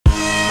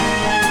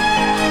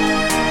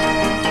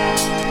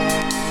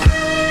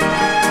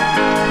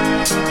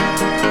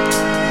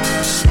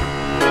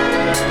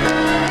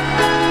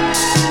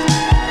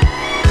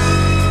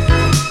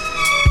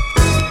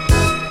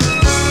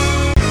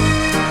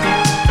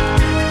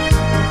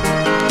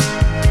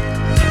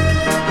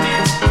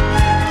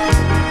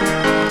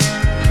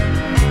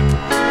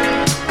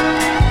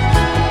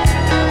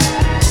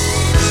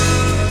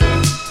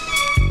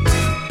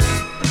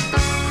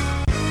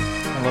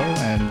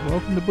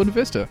Buena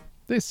Vista.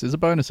 This is a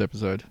bonus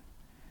episode.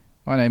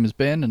 My name is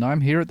Ben and I'm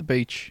here at the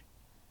beach.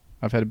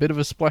 I've had a bit of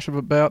a splash of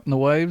about in the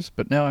waves,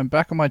 but now I'm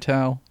back on my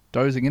towel,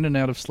 dozing in and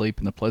out of sleep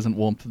in the pleasant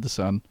warmth of the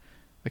sun,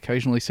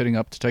 occasionally sitting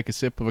up to take a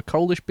sip of a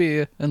coldish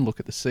beer and look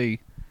at the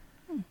sea.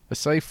 A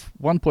safe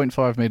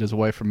 1.5 metres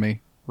away from me,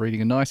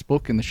 reading a nice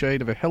book in the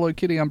shade of a Hello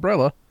Kitty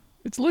umbrella,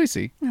 it's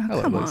Lucy. Oh,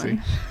 Hello, come Lucy.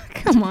 on.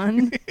 Come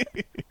on.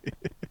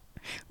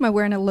 Am I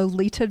wearing a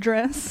Lolita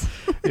dress?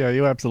 Yeah,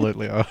 you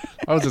absolutely are.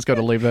 I was just going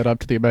to leave that up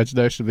to the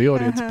imagination of the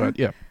audience, but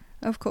yeah.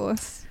 Of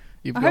course.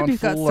 You've I gone hope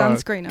you've got full,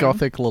 sunscreen on.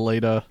 Gothic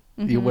Lolita.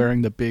 You're Mhm.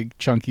 wearing the big,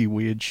 chunky,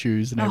 weird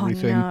shoes and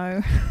everything. Oh,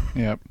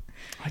 no. Yep.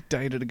 I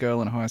dated a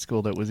girl in high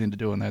school that was into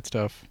doing that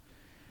stuff.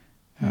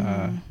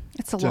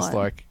 It's a just lot.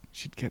 like,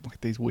 she'd get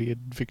like these weird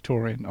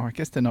Victorian, I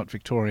guess they're not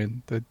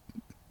Victorian, They're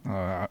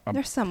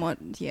somewhat,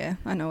 yeah,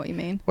 I know what you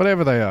mean.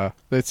 whatever they are.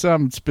 There's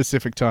some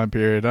specific time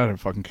period, I don't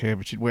fucking care,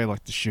 but she'd wear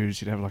like the shoes,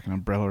 she'd have like an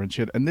umbrella and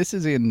shit. And this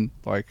is in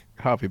like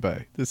Harvey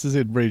Bay. This is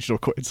in regional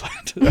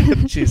Queensland.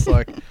 And she's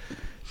like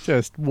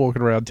just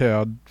walking around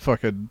town,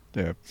 fucking,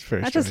 yeah, it's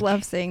very I strange. just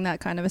love seeing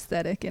that kind of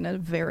aesthetic in a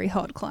very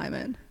hot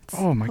climate. It's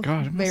Oh my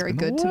god, it must very have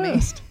been good the to me.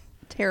 worst.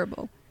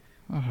 Terrible.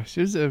 Oh,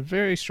 she was a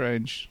very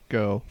strange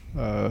girl.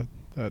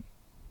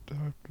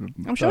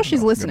 I'm sure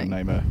she's listening.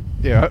 Name her.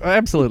 Yeah,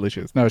 absolutely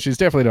she is. No, she's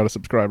definitely not a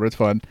subscriber. It's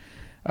fine.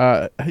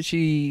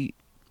 She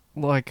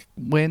like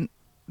went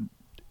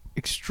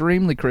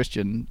extremely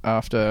Christian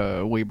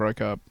after we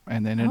broke up,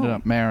 and then ended Oh.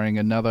 up marrying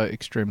another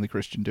extremely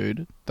Christian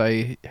dude.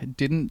 They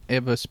didn't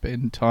ever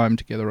spend time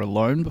together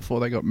alone before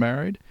they got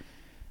married,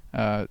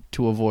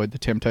 to avoid the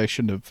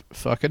temptation of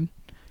fucking.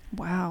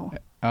 Wow.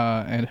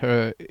 And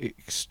her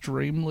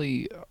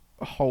extremely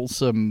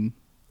wholesome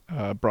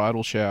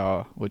bridal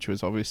shower, which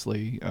was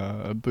obviously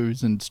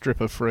booze and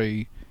stripper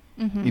free,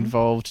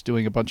 involved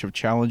doing a bunch of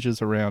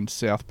challenges around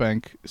South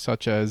Bank,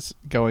 such as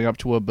going up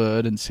to a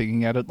bird and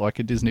singing at it like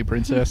a Disney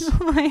princess.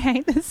 I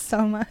hate this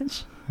so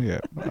much. Yeah,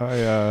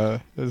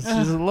 she's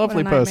a Ugh,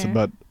 lovely what a person,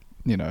 nightmare.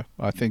 but you know,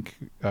 I think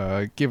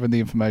given the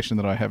information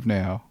that I have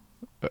now,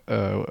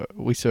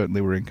 we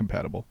certainly were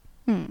incompatible.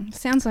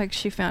 Sounds like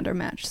she found her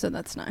match, so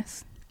that's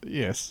nice.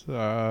 Yes,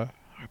 I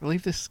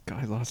believe this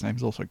guy's last name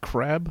is also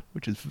Crab,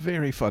 which is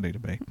very funny to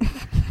me.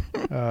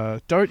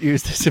 Don't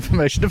use this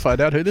information to find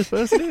out who this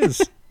person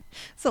is.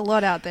 It's a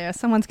lot out there.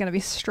 Someone's going to be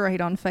straight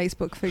on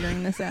Facebook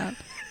figuring this out.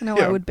 I know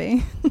Yeah. I would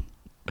be.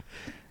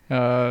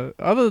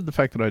 Other than the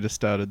fact that I just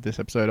started this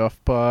episode off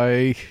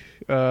by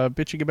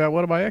bitching about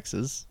one of my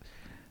exes,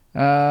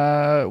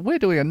 we're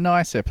doing a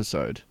nice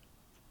episode.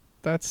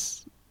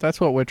 That's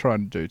what we're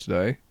trying to do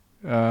today.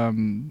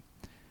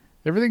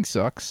 Everything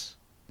sucks.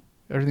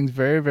 Everything's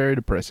very, very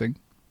depressing.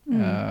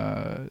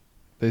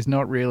 There's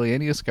not really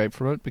any escape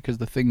from it because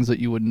the things that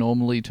you would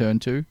normally turn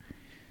to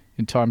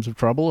in times of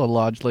trouble are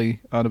largely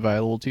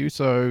unavailable to you.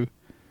 So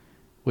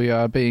we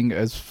are being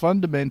as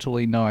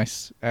fundamentally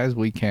nice as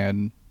we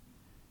can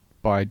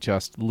by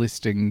just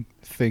listing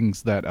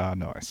things that are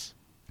nice.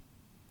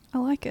 I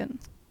like it.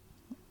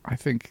 I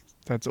think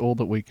that's all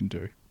that we can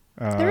do.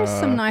 There is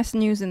some nice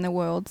news in the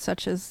world,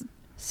 such as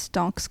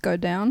stonks go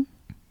down.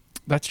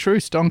 That's true.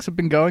 Stonks have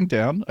been going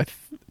down,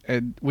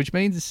 and which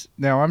means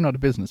now I'm not a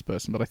business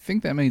person, but I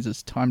think that means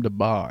it's time to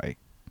buy.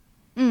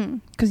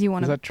 Because you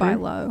want Is to that buy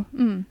true? low.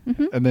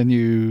 Mm-hmm. And then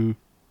you,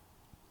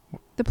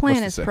 The plan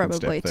the is second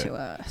probably step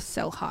there? to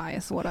sell high,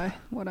 is what I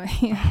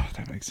hear. oh,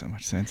 that makes so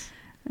much sense.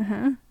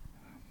 Uh-huh.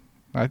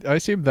 I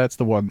assume that's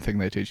the one thing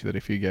they teach you, that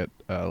if you get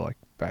like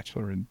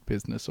bachelor in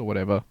business or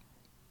whatever,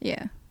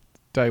 Yeah.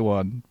 day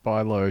one,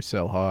 buy low,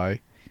 sell high.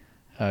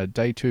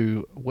 Day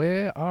two,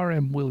 wear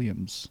R.M.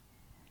 Williams.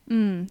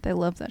 They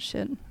love that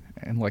shit.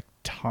 And like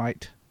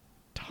tight,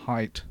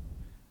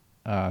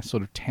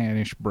 sort of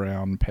tannish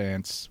brown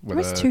pants with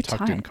Why is a too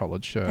tucked-in tight?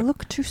 collared They shirt.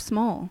 look too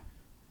small.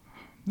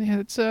 Yeah,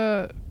 it's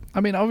I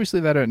mean, obviously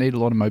they don't need a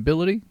lot of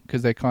mobility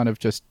because they're kind of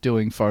just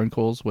doing phone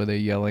calls where they're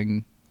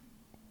yelling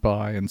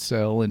buy and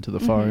sell into the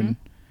phone,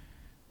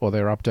 or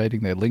they're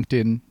updating their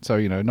LinkedIn. So,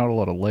 you know, not a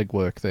lot of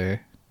legwork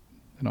there.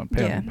 They're not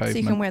pounding Yeah. pavement. So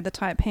you can wear the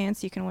tight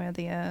pants. You can wear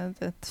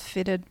the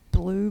fitted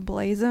blue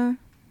blazer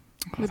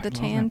with they the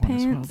love tan that one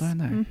as well, pants. don't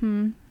they?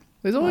 Mm-hmm.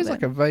 There's always Love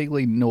like it. a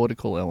vaguely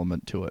nautical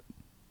element to it.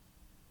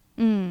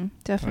 I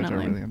Definitely.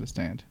 don't really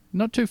understand.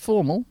 Not too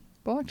formal,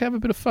 but I like to have a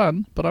bit of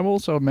fun, but I'm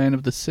also a man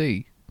of the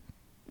sea.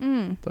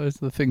 Those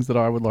are the things that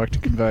I would like to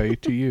convey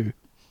to you.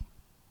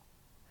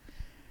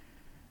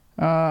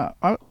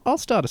 I'll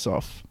start us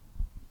off.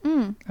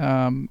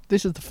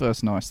 This is the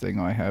first nice thing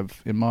I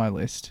have in my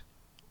list.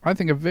 I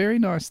think a very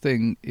nice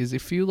thing is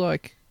if you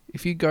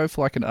go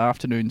for like an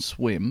afternoon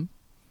swim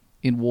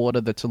in water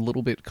that's a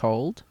little bit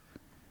cold,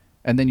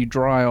 and then you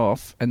dry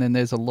off, and then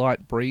there's a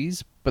light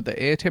breeze, but the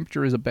air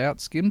temperature is about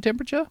skin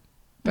temperature.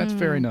 That's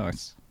very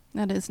nice.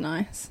 That is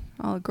nice.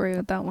 I'll agree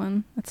with that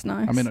one. That's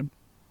nice. I mean,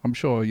 I'm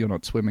sure you're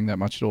not swimming that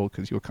much at all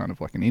because you're kind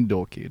of like an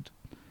indoor kid.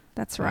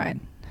 that's right.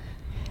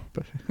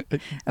 But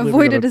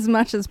Avoid it as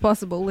much as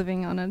possible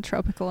living on a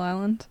tropical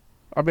island.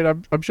 I mean,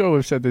 I'm sure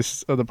we've said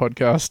this on the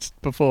podcast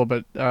before,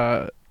 but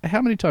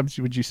how many times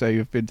would you say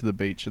you've been to the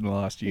beach in the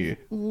last year?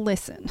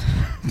 Listen.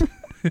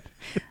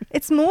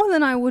 It's more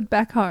than I would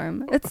back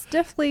home. It's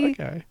definitely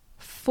Okay.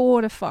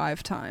 4 to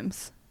 5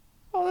 times.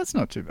 Oh, that's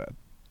not too bad.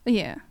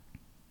 Yeah.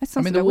 It's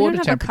I not mean, so the bad. We water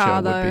don't have a car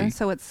temperature would though, be-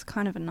 so it's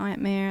kind of a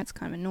nightmare. It's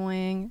kind of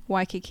annoying.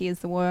 Waikiki is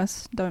the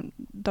worst.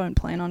 Don't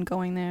plan on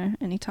going there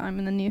anytime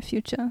in the near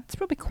future. It's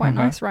probably quite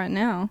Uh-huh. nice right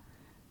now.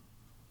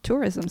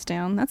 Tourism's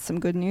down. That's some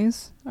good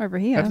news over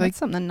here. Have they- That's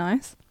something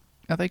nice.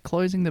 Are they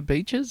closing the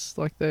beaches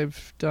like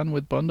they've done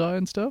with Bondi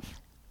and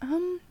stuff?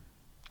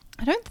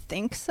 I don't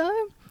think so.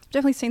 I've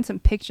definitely seen some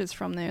pictures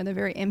from there. They're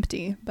very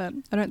empty, but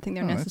I don't think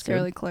they're Oh, that's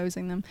necessarily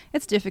closing them.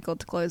 It's difficult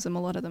to close them.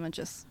 A lot of them are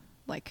just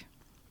like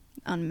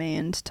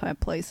unmanned type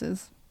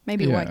places.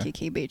 Maybe Yeah.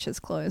 Waikiki Beach is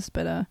closed,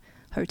 but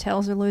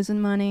hotels are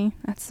losing money.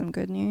 That's some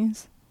good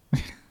news.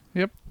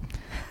 At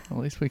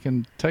least we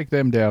can take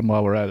them down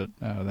while we're at it.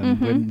 Then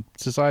when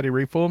society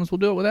reforms, we'll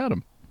do it without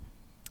them.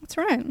 That's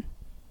right.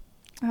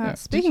 Yeah.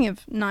 Speaking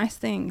of nice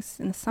things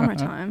in the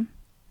summertime,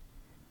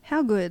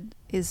 how good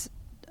is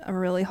a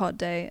really hot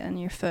day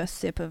and your first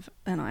sip of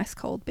an ice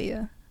cold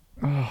beer?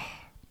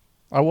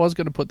 I was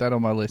going to put that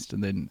on my list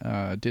and then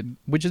didn't,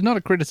 which is not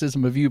a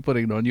criticism of you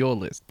putting it on your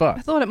list, I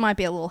but thought it might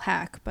be a little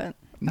hack, but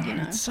no, you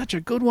know. it's such a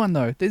good one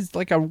though. There's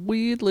like a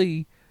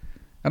weirdly,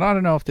 and I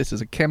don't know if this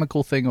is a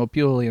chemical thing or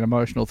purely an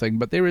emotional thing,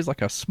 but there is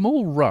like a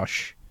small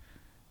rush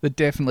that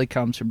definitely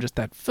comes from just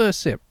that first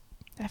sip.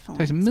 Definitely.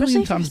 Tastes a Especially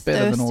million if you're times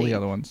better than all the thirsty.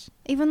 other ones.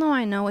 Even though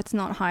I know it's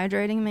not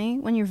hydrating me,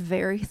 when you're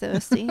very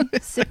thirsty,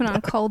 sipping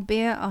on cold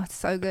beer, oh, it's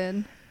so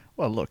good.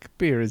 Well, look,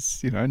 beer is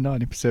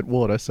 90%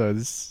 water, so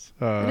this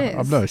It I'm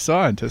is. no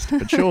scientist,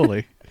 but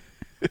surely,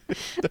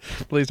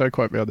 please don't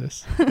quote me on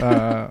this.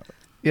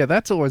 Yeah,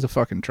 that's always a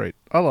fucking treat.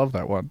 I love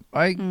that one.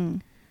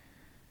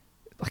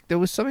 Like there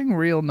was something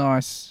real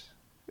nice.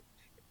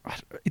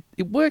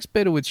 It works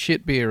better with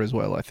shit beer as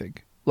well, I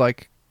think.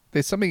 Like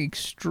there's something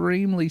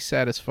extremely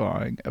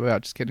satisfying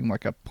about just getting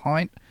like a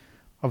pint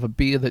of a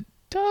beer that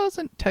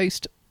doesn't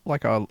taste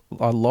like a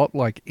lot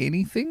like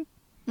anything.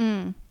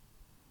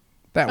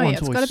 That Oh, one's yeah,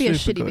 it's always got to be a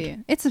super shitty good.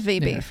 beer. It's a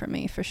VB Yeah. for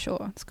me, for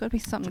sure. It's got to be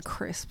something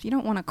crisp. You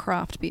don't want a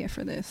craft beer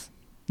for this.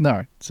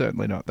 No,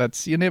 certainly not.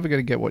 You're never going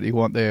to get what you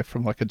want there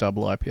from like a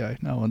double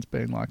IPA. No one's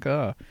been like,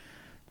 yeah,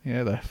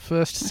 the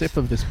first sip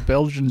of this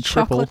Belgian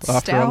triple Chocolate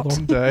after stout. a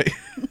long day.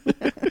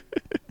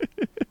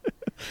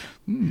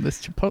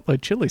 This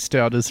Chipotle chili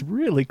stout is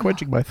really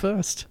quenching my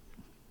thirst.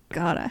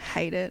 God, I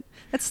hate it.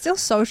 It's still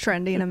so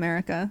trendy in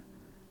America.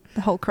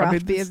 The whole craft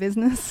mean, beer this-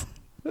 business.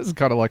 This is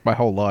kind of like my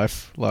whole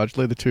life,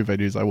 largely. The two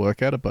venues I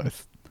work at are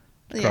both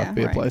craft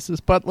beer right.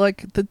 places. But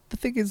like the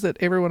thing is that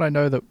everyone I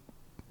know that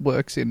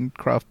works in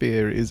craft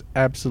beer is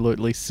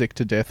absolutely sick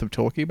to death of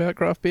talking about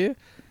craft beer.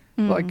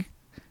 Like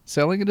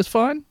selling it is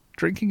fine,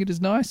 drinking it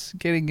is nice,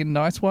 getting in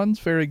nice ones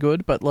very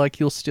good, but like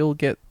you'll still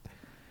get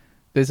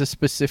there's a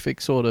specific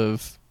sort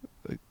of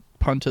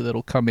punter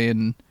that'll come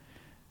in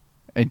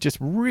and just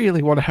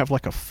really want to have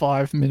like a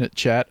 5-minute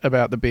chat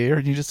about the beer,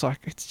 and you're just like,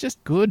 it's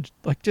just good.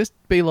 Like just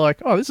be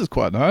like, oh, this is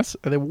quite nice,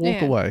 and then walk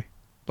Yeah. away.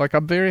 Like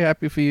I'm very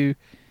happy for you.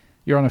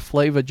 You're on a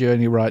flavor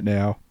journey right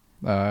now.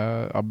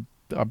 I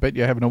bet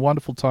you're having a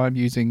wonderful time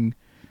using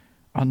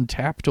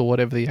Untapped or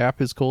whatever the app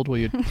is called,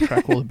 where you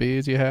track all the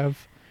beers you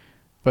have.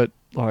 But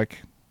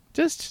like,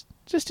 just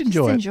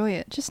enjoy Just it. enjoy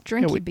it. Just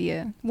drink Yeah, your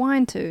beer.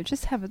 Wine too.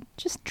 Just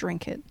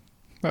drink it.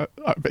 I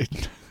mean,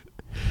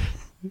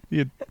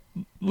 you're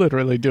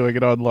literally doing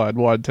an online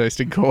wine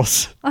tasting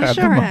course I at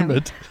sure the am.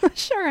 moment.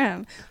 Sure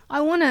am.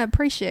 I want to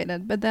appreciate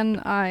it, but then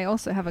I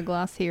also have a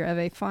glass here of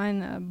a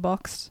fine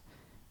boxed,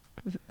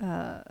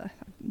 I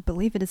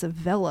believe it is a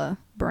Vela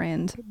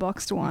brand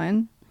boxed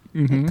wine.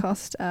 Mhm. It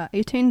cost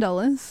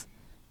 $18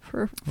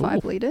 for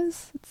 5 Ooh.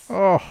 liters. It's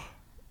Oh,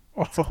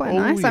 quite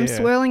nice. I'm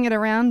swirling it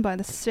around by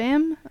the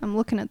stem. I'm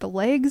looking at the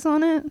legs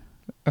on it.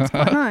 It's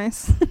quite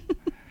nice.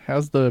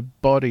 How's the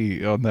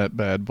body on that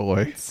bad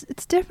boy?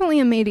 It's definitely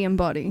a medium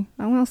body.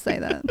 I will say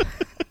that.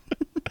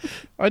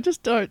 I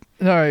just don't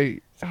know.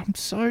 I'm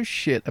so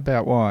shit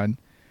about wine.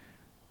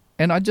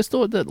 And I just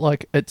thought that,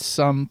 like, at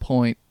some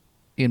point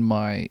in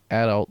my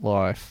adult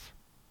life,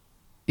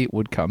 it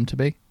would come to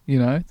me,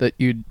 that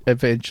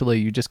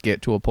you just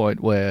get to a point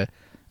where,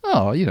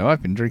 oh,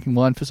 I've been drinking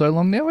wine for so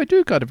long now, I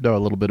do kind of know a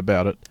little bit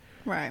about it.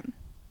 Right.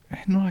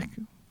 And, like,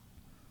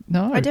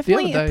 no. I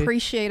definitely the other day,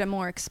 appreciate a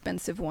more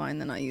expensive wine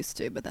than I used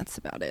to, but that's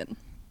about it.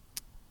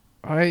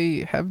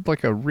 I have,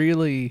 like,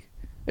 every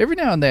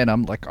now and then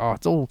I'm like, oh,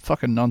 it's all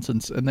fucking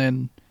nonsense. And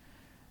then,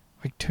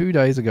 like 2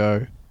 days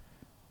ago,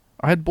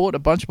 I had bought a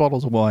bunch of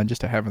bottles of wine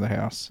just to have in the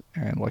house.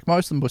 And, like,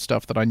 most of them were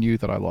stuff that I knew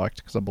that I liked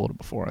because I bought it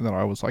before. And then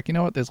I was like, you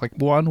know what? There's, like,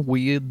 one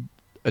weird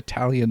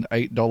Italian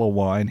 $8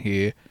 wine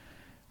here.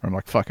 And I'm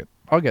like, fuck it.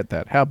 I'll get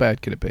that. How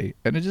bad can it be?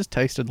 And it just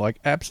tasted like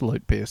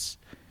absolute piss.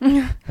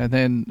 And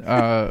then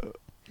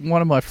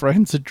one of my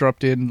friends had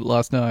dropped in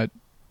last night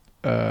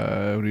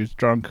when he was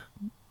drunk.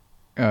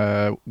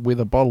 with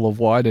a bottle of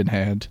wine in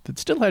hand that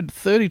still had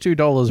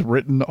 $32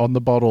 written on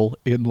the bottle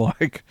in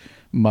like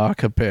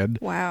marker pen.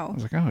 I Wow.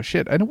 was like, oh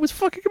shit. And it was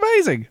fucking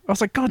amazing. I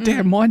was like, God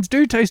damn, wines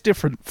do taste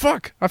different.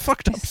 Fuck. I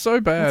fucked up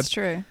so bad. That's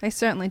true. They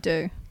certainly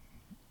do.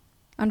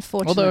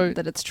 Unfortunate Although-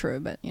 that it's true,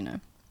 but you know.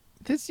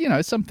 There's,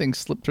 some things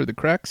slip through the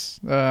cracks.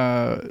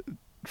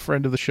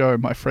 Friend of the show,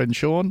 my friend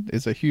Sean,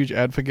 is a huge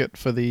advocate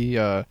for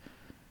the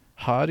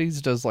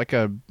Hardy's. Does like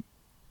a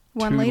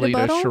 1 liter 2-liter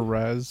bottle?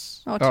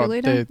 Shiraz. Oh, 2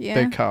 liter?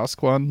 Their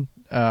cask one.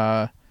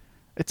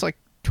 It's like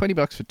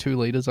 $20 for 2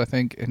 liters, I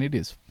think, and it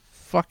is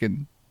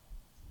fucking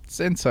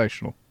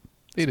sensational.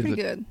 It's It is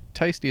pretty a good.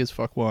 tasty as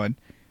fuck wine.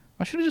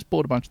 I should have just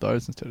bought a bunch of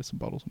those instead of some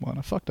bottles of wine.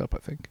 I fucked up, I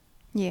think.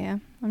 Yeah,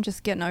 I'm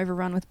just getting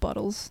overrun with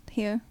bottles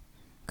here.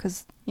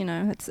 Because,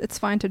 it's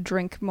fine to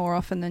drink more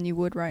often than you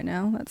would right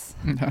now. That's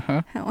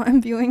how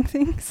I'm viewing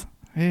things.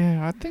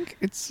 Yeah, I think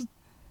it's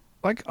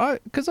like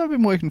because I've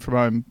been working from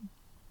home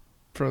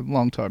for a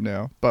long time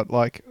now, but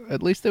like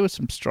at least there was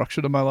some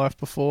structure to my life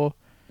before,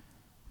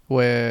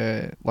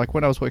 where like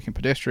when I was working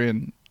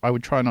pedestrian, I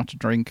would try not to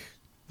drink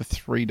the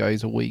 3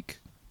 days a week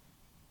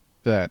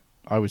that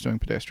I was doing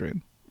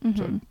pedestrian. Mm-hmm.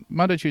 So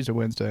Monday, Tuesday,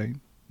 Wednesday,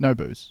 no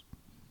booze.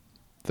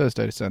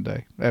 Thursday to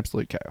Sunday,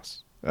 absolute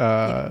chaos.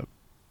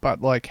 But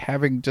like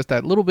having just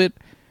that little bit,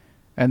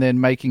 and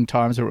then making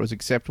times where it was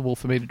acceptable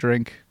for me to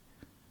drink.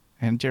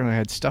 And generally I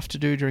had stuff to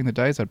do during the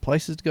days. I had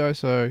places to go,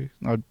 so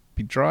I'd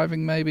be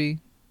driving maybe.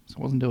 So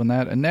I wasn't doing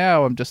that. And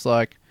now I'm just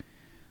like,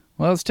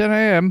 well, it's 10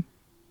 a.m.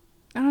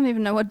 I don't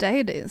even know what day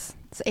it is.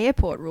 It's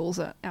airport rules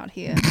out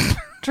here.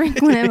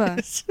 Drink whenever.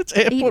 It's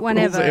airport Eat rules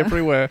whenever.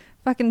 everywhere.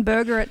 Fucking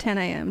burger at 10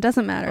 a.m.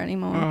 Doesn't matter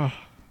anymore. Oh,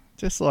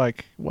 just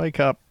like wake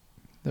up,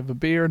 have a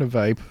beer and a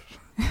vape,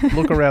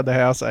 look around the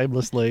house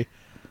aimlessly.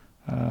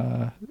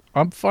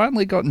 I'm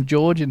finally gotten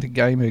George into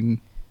gaming.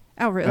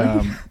 Oh,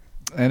 really?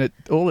 And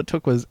all it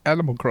took was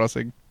Animal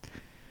Crossing.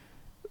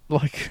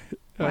 Like,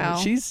 Wow.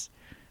 she's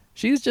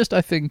just,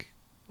 I think,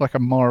 like a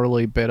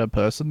morally better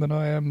person than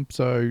I am,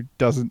 so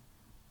doesn't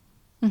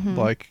Mhm.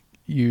 like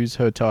use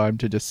her time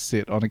to just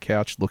sit on a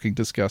couch looking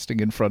disgusting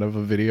in front of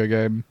a video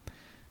game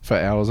for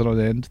hours on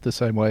end, the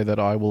same way that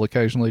I will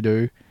occasionally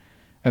do.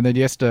 And then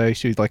yesterday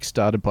she like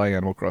started playing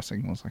Animal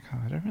Crossing. I was like, oh,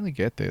 I don't really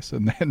get this.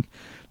 And then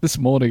this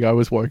morning I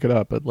was woken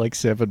up at like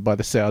 7 by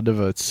the sound of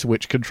a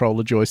Switch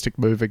controller joystick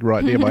moving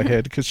right near my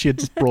head because she had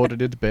just brought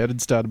it into bed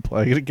and started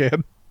playing it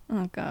again.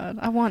 Oh, God.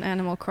 I want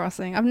Animal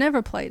Crossing. I've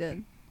never played it,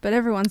 but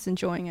everyone's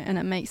enjoying it, and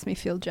it makes me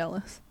feel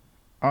jealous.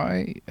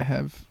 I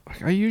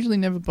usually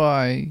never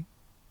buy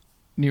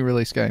new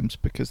release games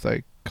because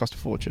they cost a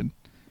fortune.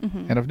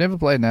 Mhm. And I've never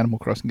played an Animal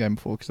Crossing game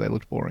before because they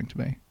looked boring to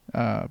me.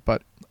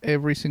 But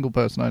every single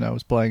person I know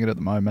is playing it at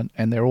the moment,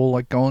 and they're all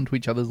like going to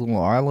each other's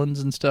little islands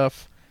and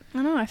stuff.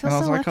 I know. I feel And I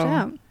was so like, left oh,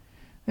 out.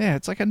 Yeah,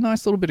 it's like a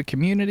nice little bit of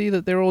community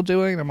that they're all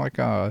doing. And I'm like,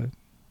 oh,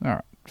 all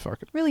right,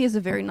 fuck it. Really is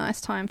a very nice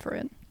time for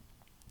it.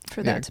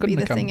 For Yeah, that to couldn't be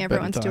the have come thing a better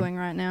everyone's time. doing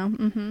right now.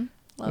 Mm-hmm.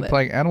 Love They're it.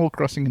 playing Animal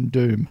Crossing and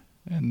Doom,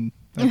 and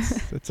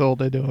that's all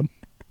they're doing.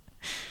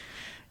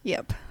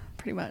 Yep.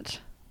 Pretty much.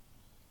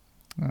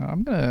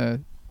 I'm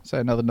gonna say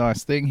another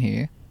nice thing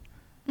here.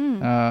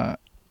 Mm.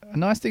 A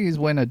nice thing is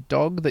when a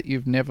dog that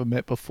you've never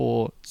met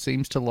before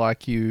seems to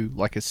like you,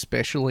 like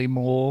especially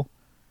more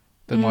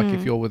than like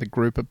if Mm. you're with a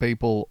group of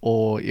people,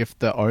 or if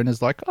the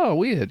owner's like, oh,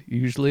 weird.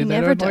 Usually He they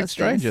never don't like does this.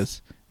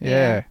 strangers. Yeah.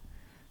 Yeah.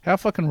 How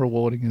fucking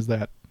rewarding is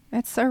that?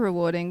 It's so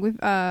rewarding.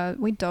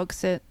 We dog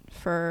sit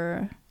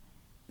for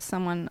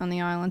someone on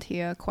the island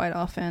here quite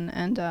often,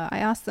 and I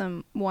asked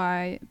them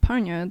why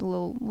Ponyo, the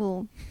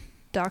little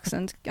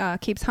dachshund,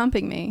 keeps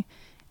humping me,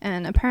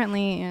 and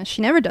apparently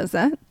she never does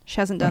that. She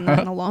hasn't done that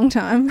in a long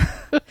time.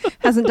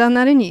 Hasn't done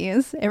that in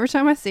years. Every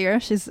time I see her,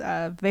 she's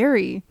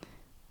very,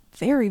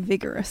 very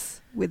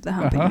vigorous with the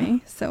humping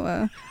me.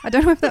 So I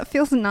don't know if that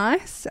feels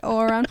nice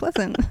or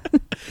unpleasant.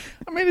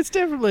 I mean, it's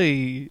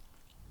definitely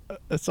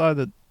a sign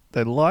that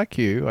they like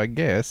you, I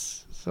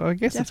guess. So I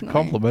guess it's a Definitely.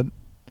 compliment.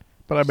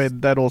 But I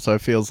mean, that also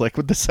feels like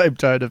with the same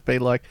tone of being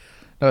like,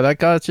 no, that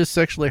guy's just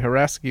sexually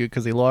harassing you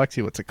because he likes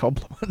you. It's a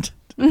compliment.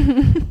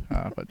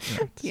 But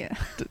it's, Yeah.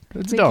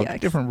 it's Big dog. yikes.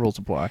 Different rules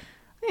apply.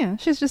 Yeah,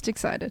 she's just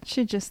excited.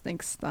 She just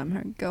thinks I'm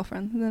her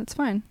girlfriend, and that's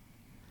fine.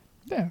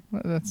 Yeah,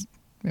 that's,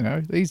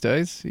 these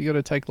days, you got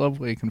to take love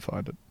where you can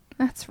find it.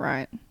 That's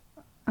right.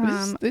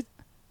 But there's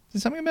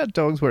something about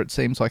dogs where it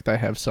seems like they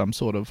have some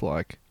sort of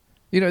like,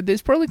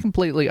 there's probably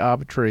completely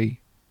arbitrary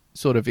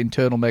sort of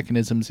internal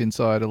mechanisms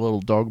inside a little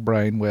dog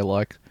brain where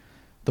like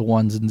the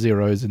ones and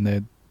zeros in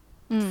their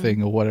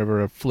thing or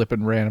whatever are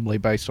flipping randomly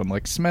based on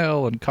like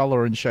smell and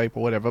color and shape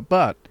or whatever.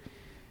 But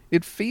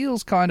it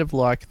feels kind of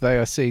like they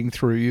are seeing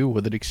through you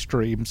with an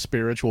extreme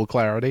spiritual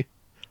clarity.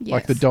 Yes.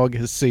 Like the dog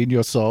has seen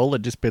your soul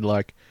and just been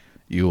like,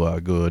 you are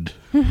good.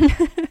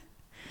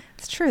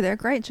 It's true. They're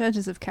great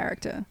judges of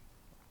character.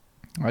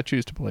 I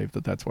choose to believe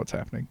that that's what's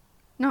happening.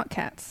 Not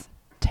cats.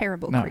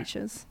 Terrible No.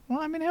 creatures. Well,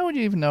 I mean, how would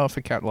you even know if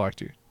a cat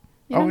liked you?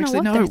 You don't know actually,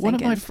 what no. they're One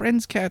of my thinking.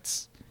 friend's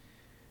cats.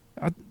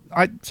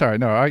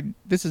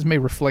 This is me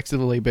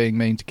reflexively being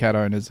mean to cat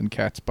owners and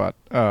cats, but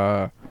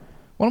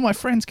one of my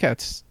friend's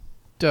cats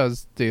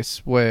does this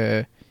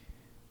where,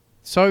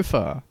 so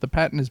far, the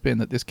pattern has been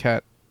that this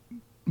cat,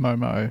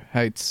 Momo,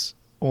 hates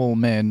all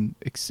men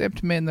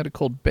except men that are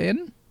called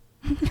Ben.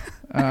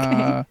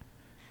 Okay.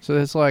 So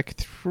there's like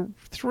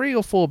 3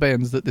 or 4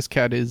 Bens that this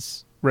cat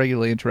is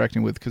regularly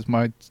interacting with because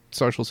my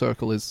social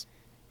circle is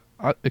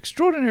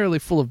extraordinarily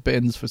full of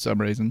Bens for some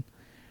reason.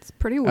 It's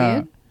pretty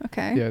weird.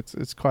 Okay. Yeah,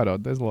 it's quite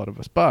odd. There's a lot of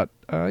us. But,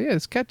 yeah,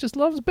 this cat just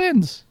loves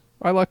Bens.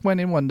 I, went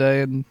in one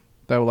day and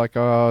they were like,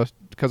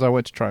 because I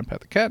went to try and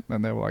pet the cat,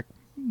 and they were like,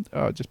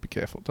 just be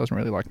careful. It doesn't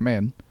really like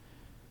men.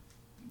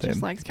 Then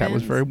Just likes the cat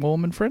was Bens. very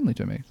warm and friendly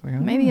to me. It's like,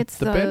 Maybe it's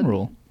the the Ben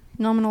rule.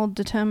 nominal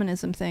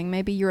determinism thing.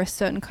 Maybe you're a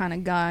certain kind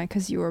of guy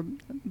because you were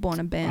born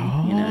a Ben.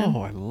 Oh, You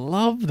know, I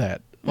love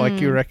that. Like,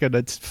 you reckon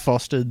it's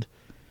fostered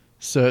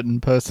certain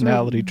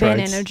personality Ben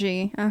traits.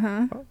 energy.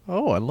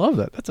 Oh, I love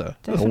that. That's a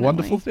Definitely.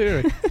 wonderful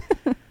theory.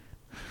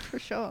 For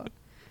sure.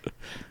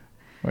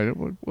 Wait,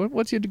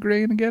 what's your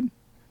degree in again?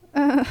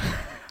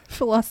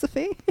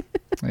 Philosophy.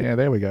 Yeah,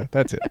 there we go.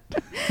 That's it.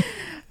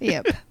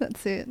 Yep,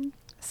 that's it.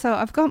 So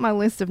I've got my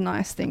list of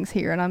nice things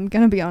here, and I'm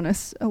going to be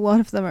honest, a lot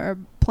of them are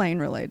plane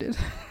related.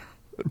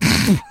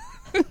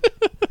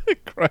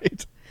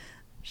 Great.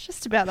 It's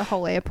just about the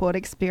whole airport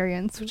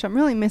experience, which I'm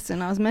really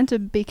missing. I was meant to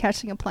be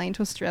catching a plane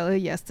to Australia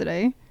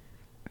yesterday.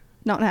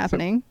 Not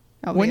happening,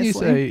 obviously. When you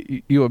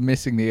say you are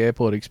missing the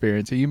airport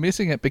experience, are you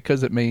missing it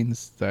because it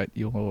means that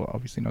you're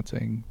obviously not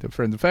seeing the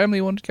friends and family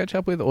you want to catch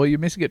up with, or are you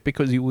missing it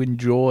because you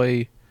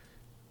enjoy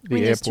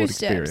the there's airport two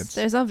experience? steps.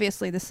 There's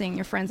obviously the seeing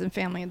your friends and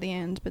family at the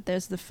end, but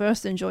there's the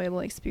first enjoyable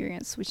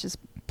experience, which is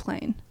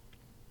plane.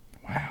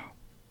 Wow.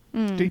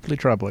 Mm. Deeply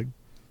troubling.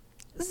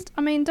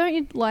 I mean, don't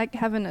you like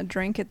having a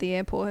drink at the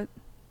airport?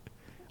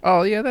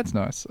 Oh, yeah, that's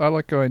nice. I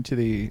like going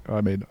to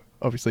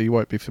obviously you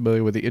won't be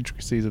familiar with the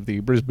intricacies of the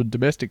Brisbane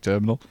domestic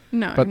terminal.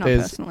 No, But not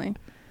there's- personally.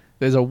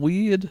 There's a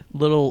weird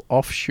little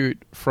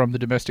offshoot from the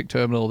domestic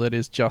terminal that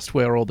is just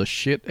where all the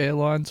shit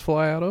airlines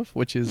fly out of,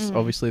 which is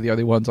obviously the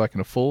only ones I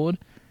can afford.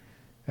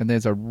 And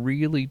there's a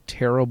really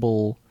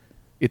terrible...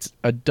 It's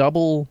a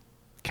double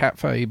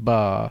cafe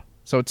bar.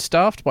 So it's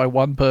staffed by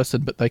one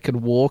person, but they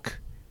can walk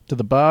to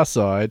the bar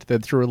side,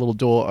 then through a little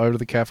door over to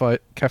the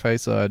cafe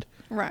side,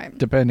 Right.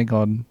 depending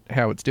on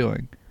how it's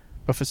doing.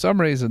 But for some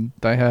reason,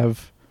 they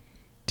have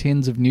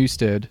tins of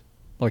Newstead,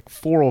 like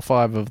 4 or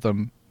 5 of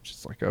them, which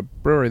is like a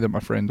brewery that my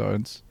friend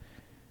owns,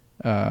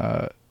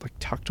 like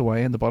tucked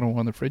away in the bottom of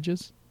one of the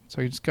fridges.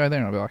 So you just go there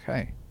and I'll be like,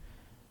 hey,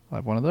 I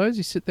have one of those.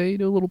 You sit there, you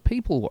do a little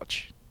people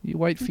watch. You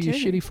wait for your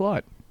Okay. shitty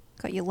flight.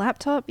 Got your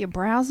laptop, you're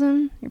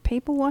browsing, you're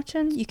people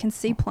watching. You can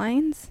see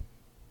planes.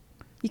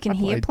 You can I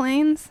hear played-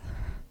 planes.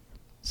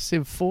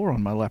 Civ 4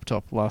 on my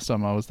laptop last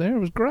time I was there. It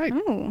was great.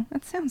 Oh,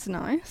 that sounds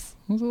nice.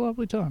 It was a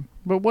lovely time.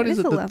 But what It is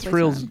is it a that lovely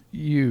thrills time.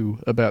 you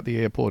about the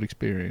airport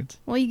experience?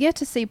 Well, you get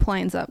to see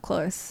planes up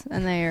close,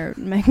 and they're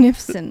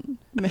magnificent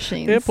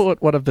machines.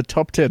 Airport, one of the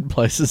top 10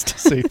 places to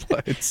see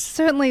planes.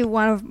 Certainly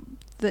one of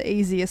the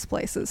easiest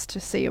places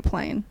to see a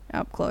plane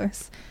up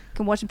close. You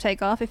can watch them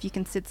take off if you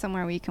can sit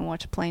somewhere where you can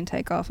watch a plane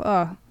take off.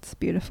 Oh, it's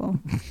beautiful.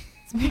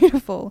 It's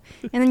beautiful.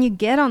 And then you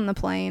get on the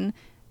plane,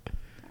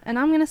 and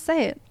I'm going to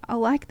say it, I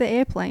like the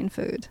airplane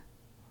food.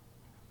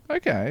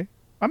 Okay.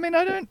 I mean,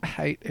 I don't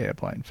hate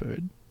airplane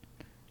food.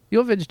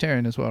 You're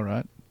vegetarian as well,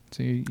 right?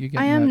 So you get.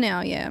 I am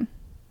now, yeah.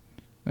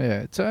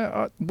 Yeah.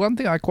 So one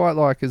thing I quite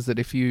like is that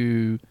if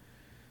you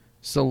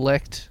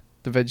select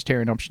the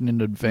vegetarian option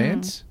in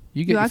advance,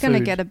 you get You are going to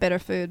food- get a better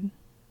food.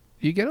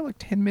 You get it like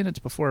 10 minutes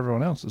before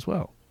everyone else as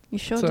well. You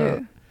sure So-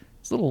 do.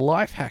 It's a little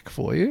life hack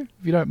for you.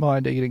 If you don't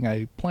mind eating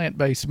a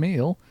plant-based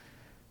meal,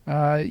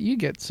 you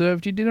get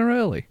served your dinner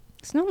early.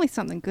 It's normally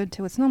something good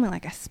too. It's normally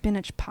like a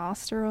spinach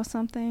pasta or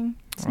something.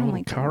 It's Or a little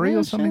normally curry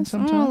or something delicious. Oh,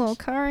 a sometimes. little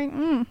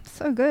curry.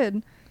 So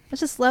good. I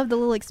just love the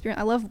little experience.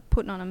 I love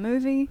putting on a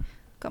movie.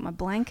 Got my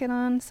blanket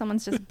on.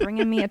 Someone's just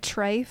bringing me a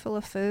tray full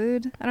of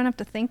food. I don't have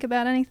to think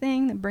about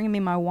anything. They're bringing me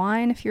my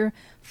wine. If you're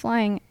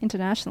flying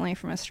internationally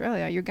from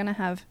Australia, you're going to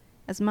have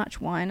as much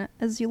wine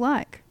as you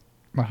like.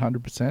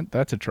 100%.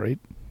 That's a treat.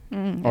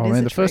 It Oh, is man,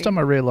 a the first treat. time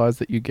I realised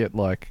that you get,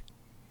 like,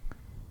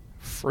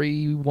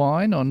 free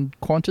wine on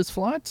Qantas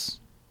flights.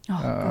 Oh,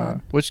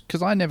 God. Which,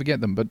 because I never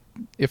get them, but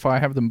if I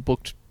have them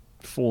booked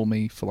for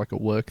me for, like, a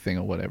work thing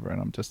or whatever,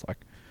 and I'm just like,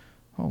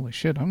 holy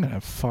shit, I'm going to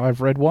have 5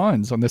 red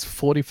wines on this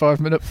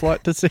 45-minute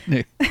flight to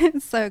Sydney.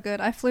 It's so good.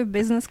 I flew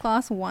business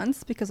class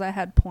once because I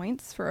had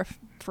points for a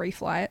free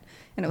flight,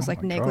 and it was Oh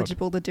like my God.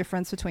 negligible the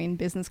difference between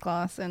business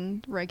class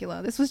and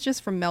regular. This was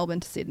just from Melbourne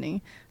to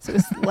Sydney, so it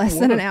was less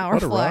than an hour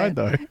what a flight, ride,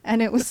 though.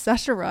 and it was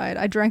such a ride.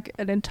 I drank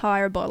an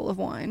entire bottle of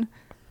wine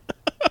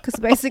because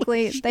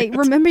basically they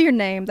remember your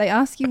name, they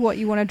ask you what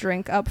you want to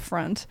drink up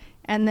front,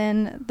 and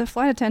then the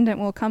flight attendant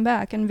will come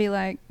back and be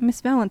like, "Miss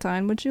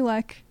Valentine, would you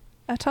like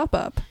a top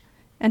up?"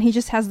 And he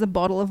just has the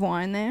bottle of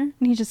wine there, and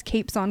he just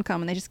keeps on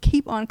coming. They just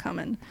keep on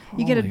coming.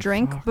 You get a Holy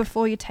drink fuck.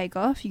 before you take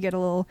off. You get a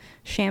little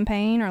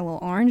champagne or a little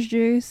orange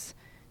juice.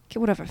 Get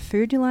whatever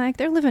food you like.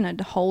 They're living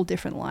a whole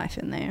different life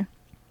in there.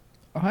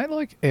 I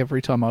like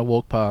every time I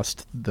walk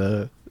past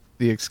the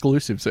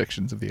exclusive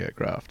sections of the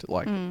aircraft,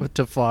 like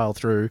to file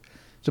through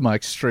to my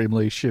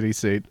extremely shitty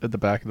seat at the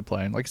back of the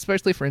plane. Like,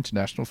 especially for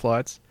international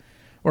flights,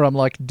 where I'm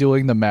like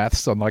doing the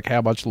maths on like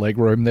how much leg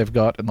room they've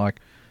got, and like,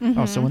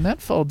 oh, so when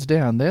that folds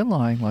down, they're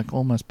lying like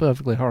almost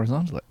perfectly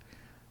horizontally.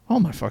 Oh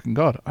my fucking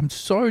god, I'm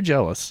so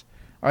jealous.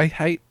 I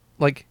hate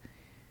like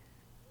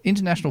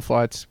international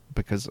flights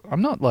because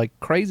I'm not like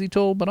crazy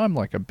tall, but I'm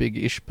like a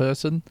big-ish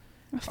person.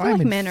 I feel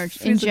like men are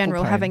in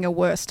general having a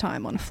worse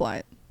time on a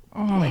flight,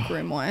 leg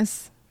room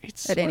wise,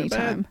 it's at so any bad.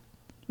 time.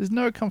 There's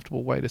no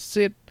comfortable way to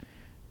sit.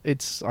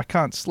 I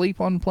can't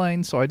sleep on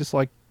planes, so I just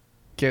like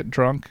get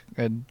drunk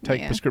and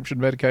take prescription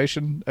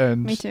medication.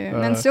 And me too.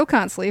 And then still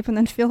can't sleep, and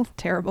then feel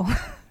terrible.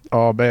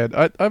 Oh man,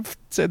 I've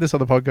said this on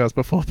the podcast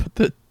before, but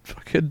the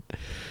fucking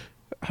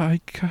I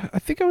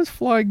think I was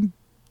flying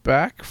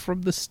back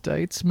from the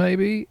States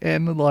maybe,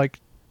 and like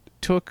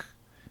took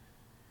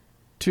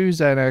 2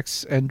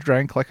 Xanax and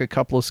drank like a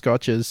couple of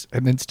scotches,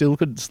 and then still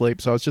couldn't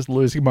sleep. So I was just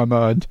losing my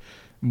mind,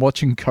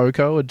 watching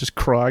Coco and just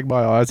crying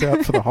my eyes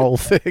out for the whole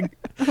thing.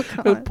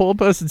 The poor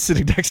person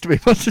sitting next to me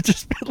must have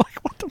just been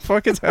like, "What the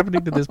fuck is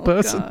happening to this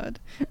person?" God.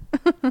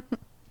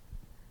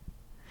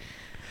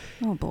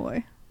 Oh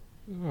boy.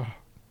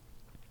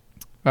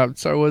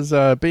 So was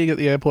being at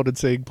the airport and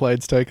seeing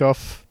planes take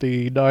off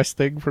the nice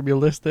thing from your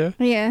list there?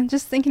 Yeah,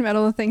 just thinking about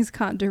all the things I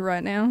can't do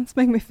right now. It's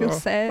making me feel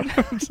sad.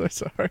 I'm so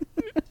sorry.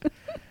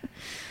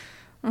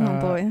 Oh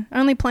boy.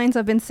 Only planes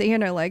I've been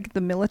seeing are like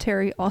the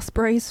military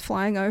Ospreys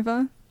flying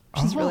over,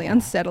 which is really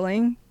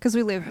unsettling because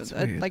we live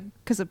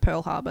because of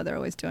Pearl Harbor. They're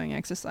always doing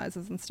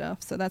exercises and stuff.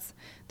 So that's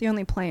the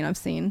only plane I've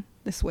seen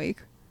this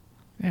week.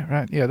 Yeah,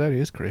 right. Yeah, that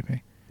is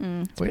creepy.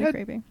 It's pretty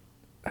creepy.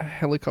 A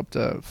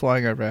helicopter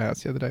flying over our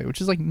house the other day,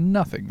 which is like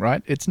nothing,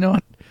 right? It's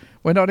not,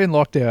 we're not in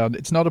lockdown.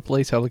 It's not a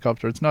police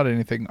helicopter. It's not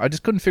anything. I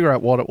just couldn't figure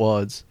out what it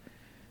was,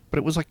 but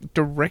it was like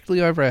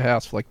directly over our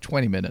house for like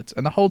 20 minutes.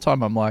 And the whole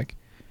time I'm like,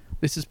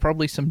 this is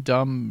probably some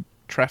dumb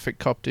traffic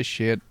copter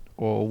shit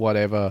or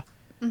whatever.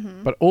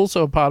 Mm-hmm. But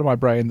also a part of my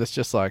brain that's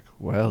just like,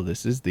 well,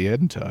 this is the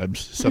end times.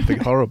 Something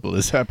horrible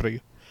is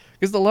happening.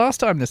 Because the last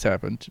time this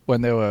happened,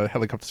 when there were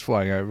helicopters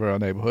flying over our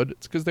neighborhood,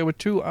 it's because there were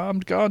 2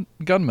 armed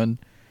gunmen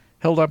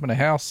held up in a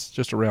house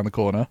just around the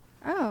corner.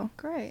 Oh,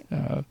 great.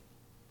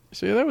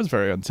 So yeah, that was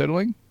very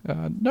unsettling.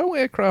 No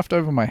aircraft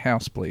over my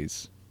house,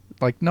 please.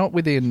 Like, not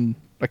within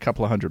a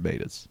couple of 100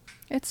 meters.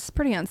 It's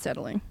pretty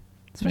unsettling.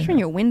 Especially when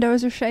your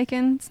windows are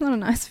shaking. It's not a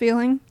nice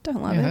feeling.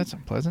 Don't love it. Yeah, that's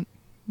unpleasant.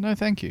 No,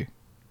 thank you.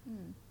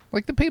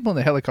 Like, the people in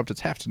the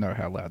helicopters have to know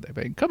how loud they're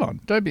being. Come on,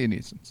 don't be a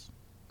nuisance.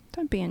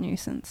 Don't be a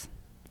nuisance.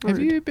 Rude. Have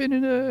you been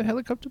in a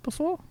helicopter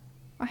before?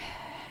 I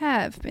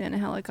have been in a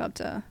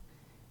helicopter.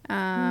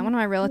 One of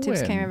my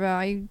relatives came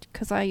over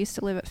because I used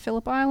to live at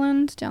Phillip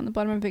Island down the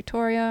bottom of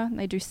Victoria.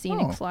 They do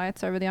scenic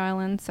flights over the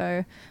island. So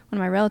one of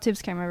my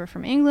relatives came over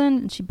from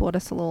England and she bought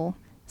us a little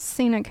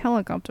scenic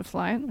helicopter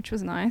flight, which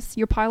was nice.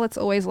 Your pilot's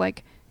always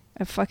like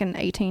a fucking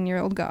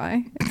 18-year-old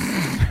guy.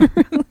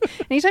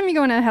 Anytime you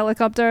go in a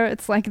helicopter,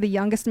 it's like the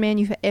youngest man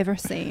you've ever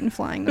seen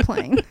flying the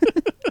plane.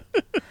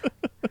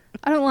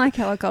 I don't like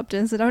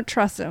helicopters. I don't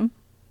trust them.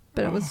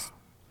 But it was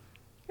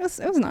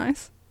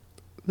nice.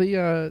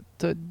 The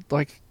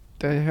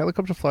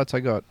helicopter flights I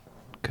got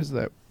because of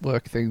that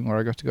work thing where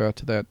I got to go out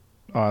to that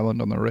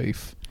island on the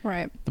reef.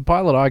 Right. The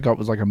pilot I got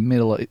was like a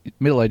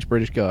middle-aged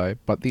British guy,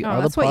 but the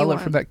other pilot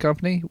from that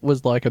company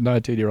was like a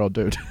 19-year-old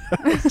dude.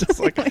 It's just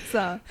like,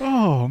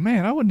 oh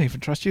man, I wouldn't even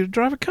trust you to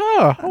drive a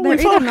car. They're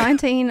either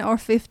 19 or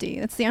 50.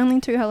 That's the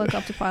only 2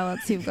 helicopter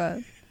pilots you've got.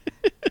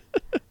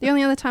 The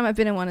only other time I've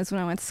been in one is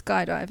when I went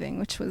skydiving,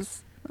 which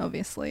was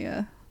obviously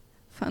a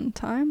fun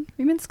time. Have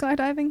you been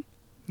skydiving?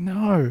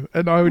 No,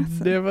 and I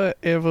would never,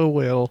 ever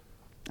will.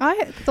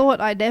 I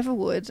thought I never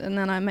would, and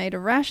then I made a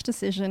rash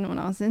decision when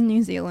I was in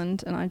New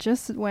Zealand, and I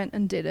just went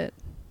and did it.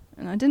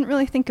 And I didn't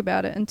really think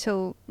about it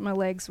until my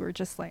legs were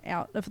just like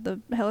out of the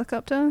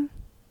helicopter.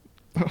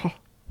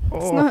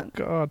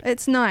 God.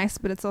 It's nice,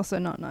 but it's also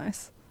not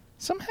nice.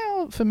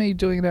 Somehow, for me,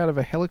 doing it out of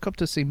a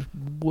helicopter seems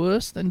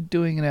worse than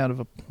doing it out of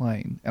a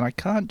plane, and I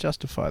can't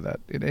justify that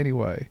in any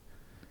way.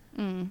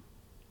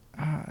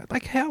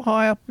 Like, how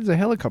high up is a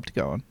helicopter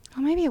going?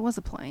 Oh, maybe it was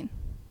a plane.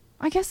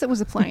 I guess it was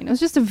a plane. It was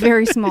just a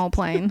very small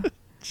plane.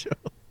 Sure.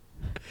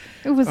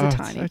 It was a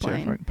tiny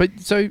plane. Different. But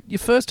so your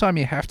first time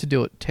you have to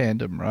do it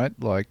tandem, right?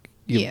 Like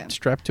you're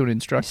strapped to an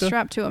instructor?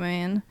 Strapped to a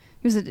man.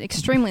 He was an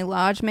extremely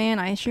large man.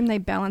 I assume they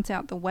balance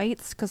out the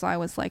weights because I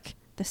was like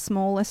the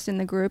smallest in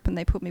the group and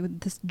they put me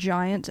with this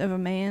giant of a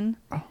man.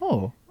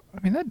 Oh,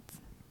 I mean, that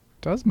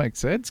does make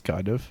sense,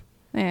 kind of.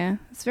 Yeah,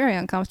 it's very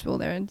uncomfortable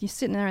there. You're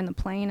sitting there in the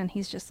plane and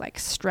he's just like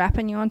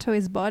strapping you onto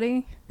his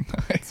body.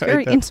 It's a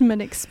very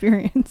intimate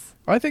experience.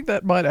 I think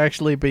that might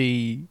actually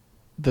be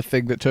the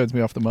thing that turns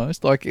me off the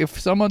most. Like, if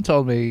someone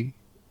told me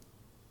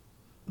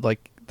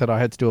like that I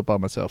had to do it by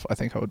myself, I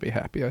think I would be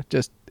happier.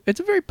 Just, it's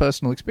a very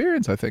personal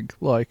experience, I think.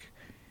 Like,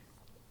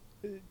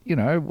 you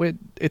know,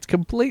 it's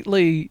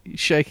completely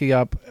shaking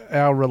up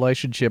our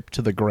relationship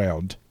to the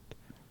ground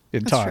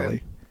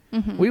entirely.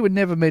 Mm-hmm. We were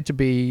never meant to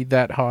be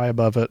that high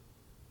above it,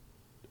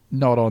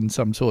 not on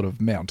some sort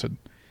of mountain.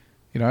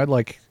 You know,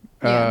 like,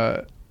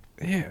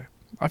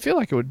 I I feel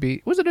like it would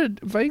be... Was it a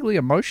vaguely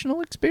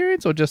emotional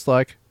experience or just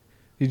like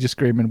you just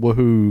screaming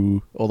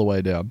woohoo all the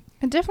way down?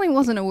 It definitely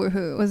wasn't a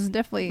woohoo. It was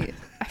definitely...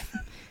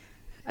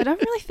 I don't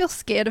really feel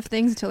scared of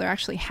things until they're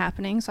actually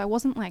happening, so I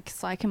wasn't like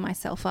psyching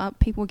myself up.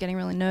 People were getting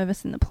really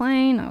nervous in the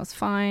plane. I was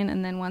fine.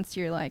 And then once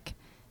you're like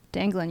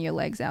dangling your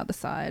legs out the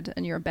side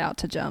and you're about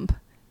to jump,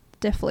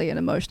 definitely an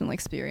emotional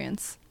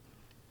experience.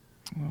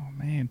 Oh,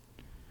 man.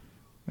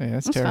 Yeah,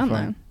 that's It was terrifying.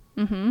 fun,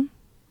 though. Mm-hmm.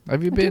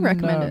 Have you I been... do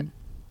recommend it.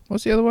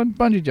 What's the other one?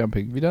 Bungee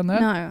jumping. Have you done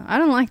that? No, I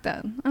don't like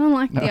that. I don't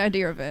like No. the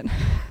idea of it.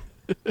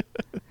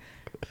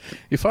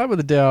 You're fine with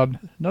the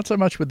down, not so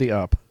much with the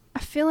up. I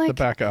feel The like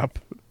back up.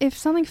 if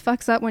something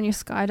fucks up when you're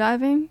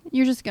skydiving,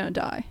 you're just going to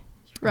die,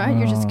 right?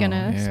 You're just going to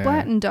yeah.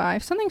 splat and die.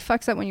 If something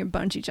fucks up when you're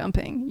bungee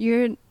jumping,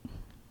 you're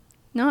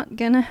not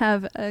going to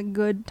have a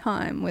good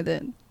time with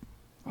it.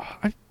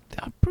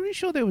 I'm pretty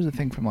sure there was a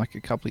thing from like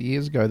a couple of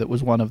years ago that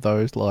was one of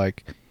those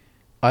like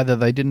either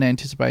they didn't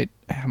anticipate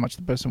how much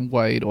the person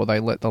weighed or they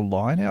let the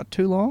line out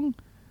too long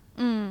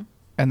Mm.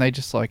 and they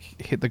just like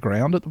hit the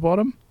ground at the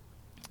bottom.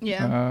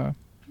 Yeah.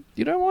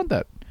 You don't want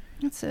that.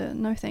 That's a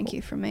no thank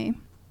you from me.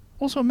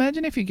 Also,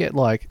 imagine if you get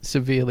like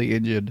severely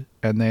injured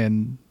and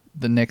then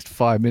the next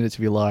 5 minutes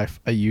of your life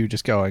are you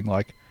just going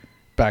like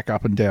back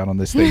up and down on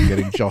this thing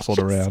getting jostled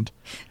around.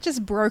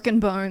 Just broken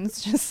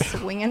bones, just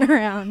swinging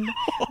around,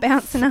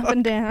 bouncing up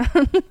and down.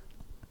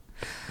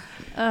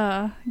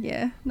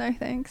 Yeah, no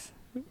thanks.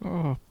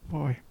 Oh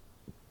boy.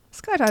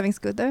 Skydiving's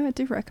good though. I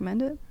do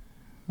recommend it.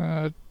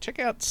 Check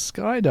out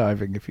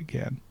skydiving if you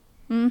can.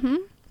 Mm-hmm.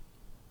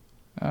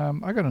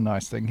 I got a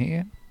nice thing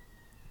here.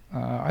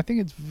 I think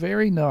it's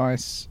very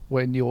nice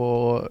when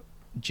you're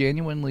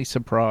genuinely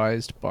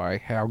surprised by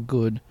how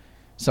good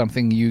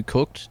something you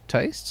cooked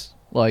tastes.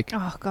 Like,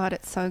 Oh god,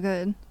 it's so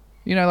good.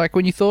 you know, like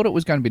when you thought it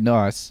was going to be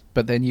nice,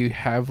 but then you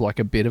have like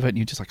a bit of it and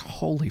you're just like,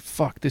 holy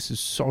fuck, this is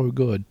so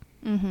good.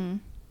 Mm-hmm.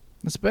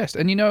 It's the best.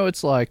 And you know,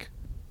 it's like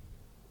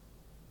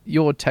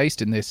your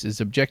taste in this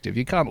is objective.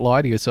 You can't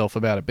lie to yourself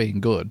about it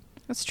being good.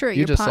 That's true. You're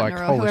Your just partner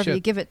like, or holy whoever shit. you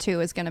give it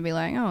to is going to be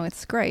like, oh,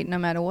 it's great no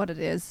matter what it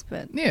is.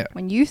 But Yeah.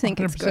 when you think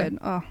it's 100%. good,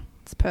 oh,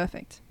 it's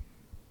perfect.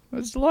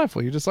 It's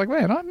delightful. You're just like,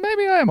 man,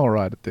 maybe I am all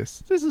right at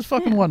this. This is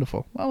fucking Yeah.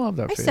 wonderful. I love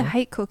that I used to feeling.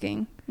 hate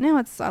cooking.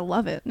 Now I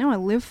love it. Now I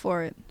live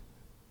for it.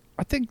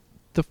 I think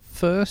the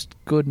first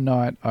good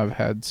night I've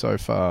had so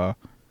far,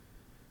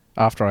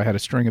 after I had a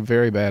string of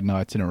very bad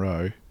nights in a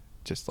row,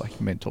 just like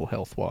mental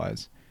health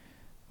wise,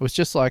 it was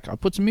just like I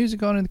put some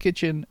music on in the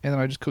kitchen and then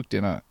I just cooked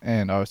dinner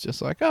and I was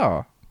just like,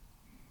 oh,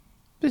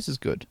 this is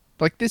good.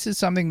 Like, this is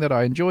something that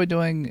I enjoy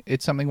doing.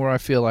 It's something where I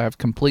feel I have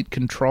complete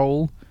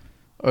control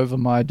over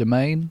my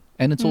domain,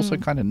 and it's also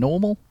kind of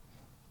normal.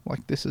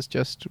 Like, this is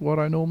just what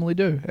I normally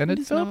do, and It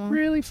it is felt normal.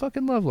 really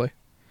fucking lovely.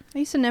 I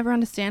used to never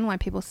understand why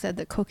people said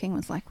that cooking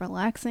was like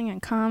relaxing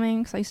and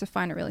calming, because I used to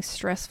find it really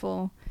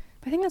stressful.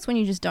 But I think that's when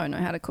you just don't know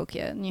how to cook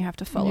yet and you have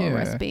to follow Yeah. a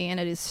recipe and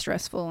it is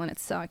stressful and it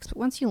sucks. But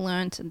once you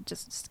learn to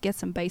just get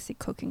some basic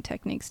cooking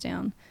techniques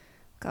down,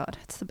 God,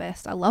 it's the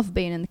best. I love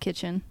being in the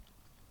kitchen.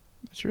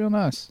 It's real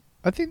nice.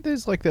 I think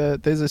there's like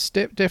there's a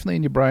step definitely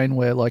in your brain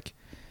where like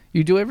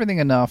you do everything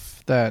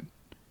enough that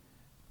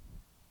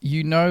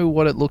you know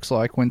what it looks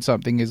like when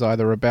something is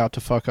either about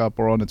to fuck up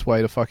or on its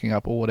way to fucking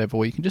up or whatever,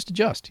 where you can just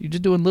adjust. You're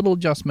just doing little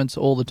adjustments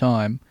all the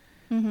time.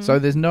 Mm-hmm. So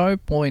there's no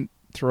point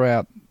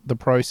throughout the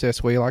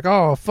process where you're like,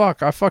 oh,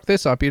 fuck, I fucked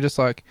this up. You're just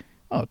like,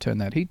 oh, turn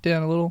that heat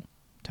down a little,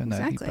 turn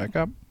that heat Exactly. back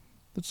up.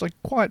 It's like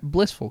quite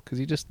blissful because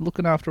you're just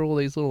looking after all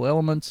these little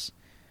elements.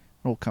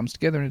 It all comes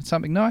together into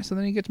something nice, and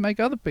then you get to make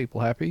other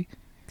people happy,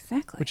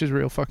 Exactly. which is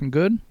real fucking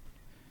good.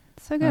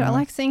 So good. I Uh,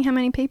 like seeing how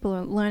many people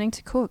are learning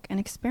to cook and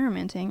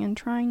experimenting and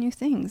trying new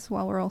things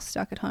while we're all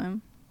stuck at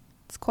home.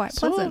 It's quite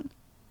pleasant.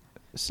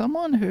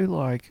 Someone who,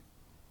 like,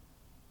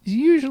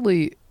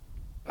 usually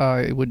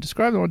I would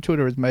describe them on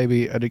Twitter as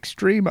maybe an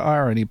extreme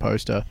irony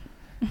poster,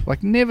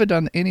 like never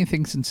done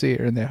anything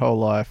sincere in their whole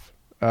life,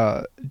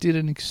 did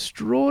an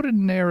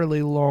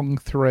extraordinarily long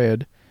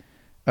thread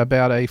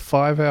about a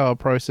 5-hour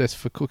process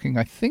for cooking,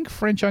 I think,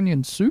 French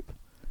onion soup.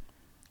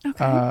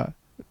 Okay.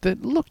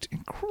 That looked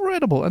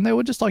incredible, and they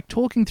were just like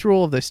talking through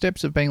all of their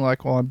steps of being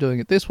like, well, I'm doing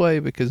it this way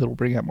because it'll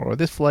bring out more of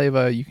this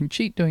flavor. You can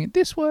cheat doing it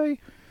this way,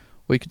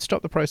 or you could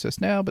stop the process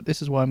now, but this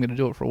is why I'm going to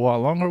do it for a while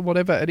longer or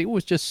whatever. And it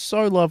was just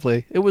so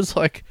lovely. It was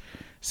like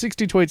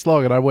 60 tweets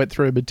long, and I went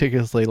through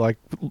meticulously, like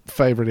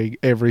favoriting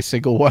every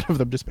single one of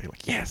them, just being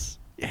like, yes,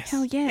 yes,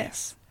 Hell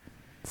yes.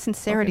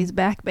 Sincerity's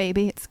back,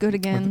 baby. It's good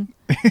again.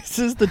 this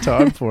is the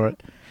time for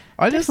it.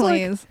 I just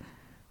Definitely like, is.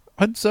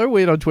 I'm so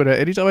weird on Twitter.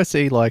 Anytime I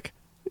see like,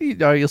 you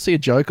know, you'll see a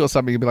joke or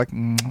something, you'll be like,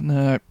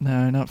 no,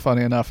 not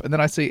funny enough. And then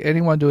I see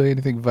anyone doing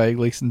anything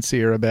vaguely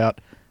sincere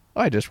about,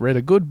 I just read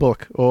a good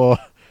book, or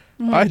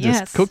I just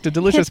Yes. cooked a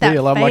delicious Hit that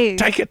meal. I'm like, fave.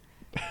 take it.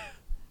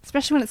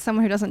 Especially when it's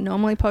someone who doesn't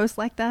normally post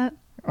like that.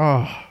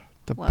 Oh,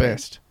 the Love it.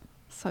 best.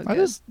 So I good.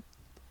 just,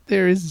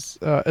 there is,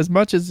 as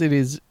much as it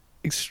is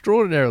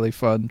extraordinarily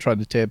fun trying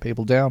to tear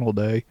people down all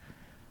day,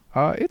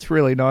 it's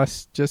really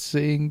nice just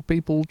seeing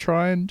people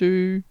try and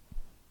do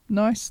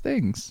nice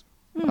things.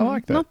 I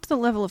like that. Not to the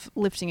level of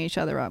lifting each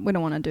other up. We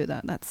don't want to do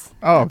that. That's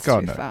God,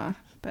 too no. far.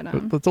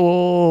 But Let's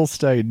all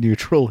stay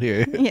neutral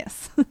here.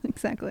 yes,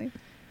 exactly.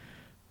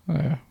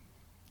 Yeah.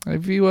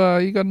 Have you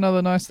got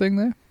another nice thing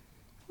there?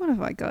 What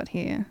have I got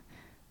here?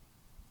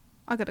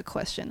 I got a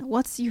question.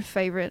 What's your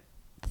favorite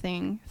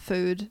thing,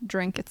 food,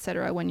 drink,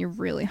 etc., when you're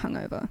really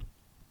hungover?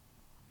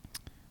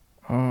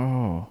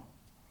 Oh,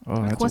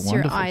 Like, that's what's a your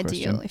wonderful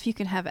ideal? question. If you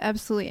could have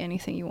absolutely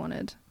anything you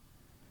wanted.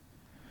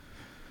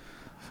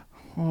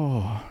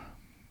 Oh,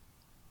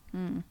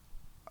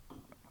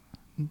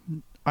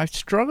 I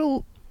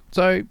struggle.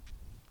 So,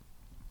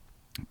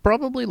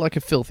 probably like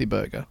a filthy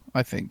burger,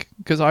 I think.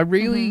 Because I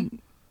really...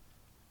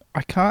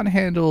 I can't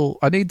handle...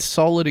 I need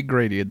solid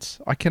ingredients.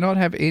 I cannot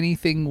have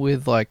anything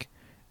with, like,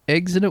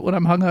 eggs in it when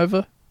I'm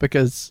hungover.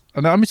 Because...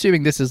 And I'm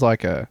assuming this is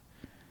like a...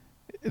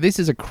 This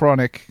is a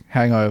chronic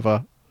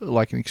hangover.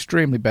 Like an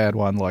extremely bad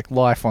one. Like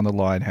life on the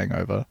line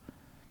hangover.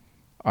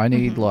 I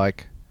need,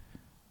 like,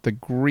 the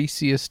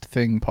greasiest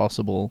thing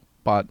possible.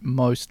 But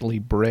mostly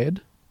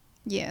bread.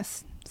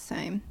 Yes,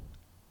 same.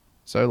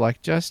 So,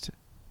 like, just...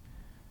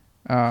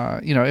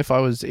 if I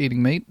was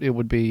eating meat, it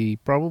would be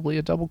probably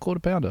a double quarter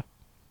pounder.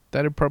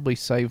 That'd probably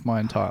save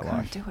my entire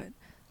life. Can't do it.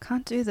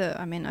 Can't do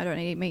I mean, I don't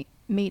eat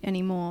meat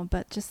anymore,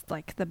 but just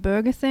like the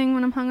burger thing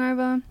when I'm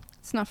hungover,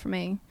 it's not for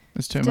me.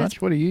 It's too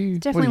much? What are you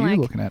definitely like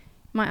looking at?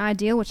 My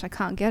ideal, which I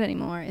can't get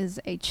anymore, is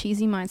a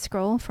cheesy mite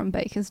scroll from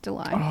Baker's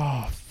Delight.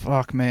 Oh,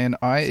 fuck, man.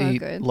 I So eat,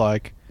 good.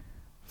 like,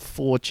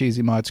 4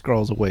 cheesy mite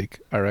scrolls a week,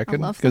 I I reckon.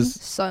 love them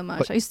so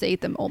much. I used to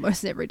eat them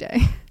almost every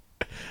day.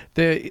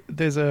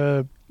 There's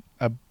a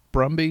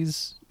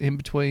Brumbies in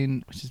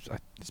between, which is...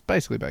 It's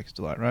basically Baker's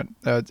Delight, right?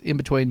 It's in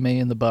between me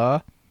and the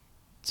bar.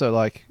 So,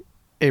 like,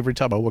 every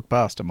time I walk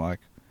past, I'm like,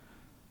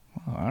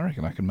 well, I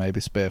reckon I can maybe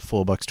spare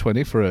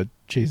 $4.20 for a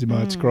cheesy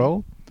mite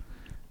scroll.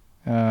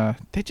 They're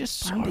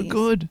just Brumbies. so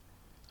good.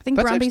 I think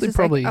That's Brumbies actually is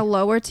probably- like a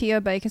lower tier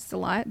Baker's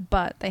Delight,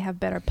 but they have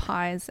better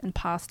pies and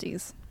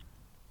pasties.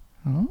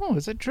 Oh,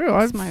 is it true?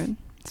 It's my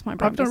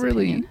Brumbies not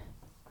really opinion.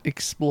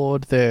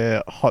 explored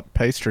their hot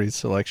pastries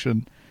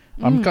selection.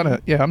 I'm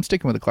I'm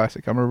sticking with the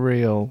classic. I'm a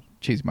real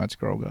cheesy mite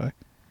scroll guy.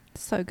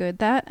 So good.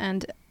 That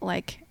and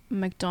like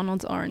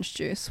McDonald's orange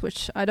juice,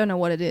 which I don't know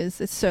what it is.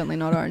 It's certainly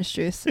not orange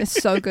juice. It's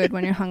so good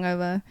when you're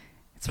hungover.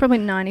 It's probably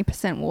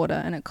 90% water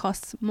and it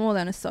costs more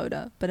than a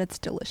soda, but it's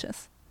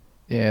delicious.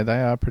 Yeah, they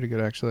are pretty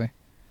good actually.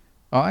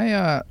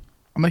 I'm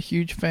a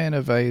huge fan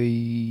of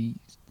a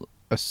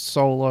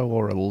solo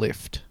or a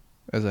lift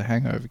as a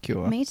hangover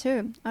cure. Me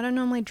too. I don't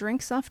normally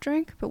drink soft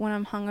drink, but when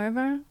I'm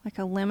hungover, like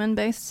a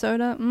lemon-based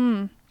soda,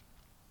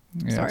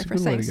 Yeah, sorry it's a for good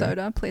way saying to go.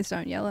 soda. Please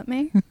don't yell at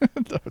me.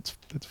 No,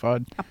 it's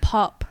fine. A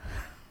pop.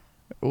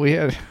 We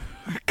had,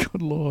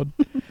 good lord,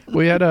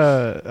 we had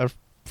a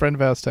friend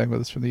of ours staying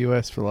with us from the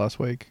US for last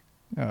week.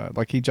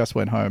 Like he just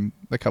went home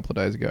a couple of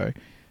days ago,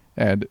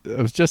 and it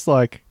was just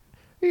like,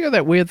 you know,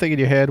 that weird thing in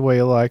your head where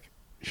you're like,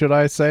 should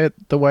I say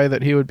it the way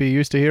that he would be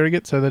used to hearing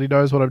it so that he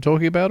knows what I'm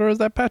talking about, or is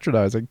that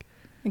patronizing?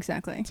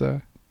 Exactly.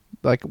 So,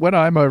 like, when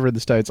I'm over in the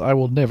States, I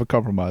will never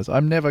compromise.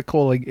 I'm never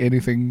calling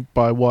anything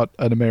by what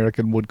an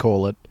American would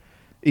call it.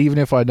 Even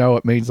if I know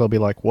it means, I'll be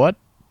like, what?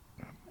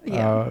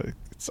 Yeah.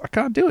 I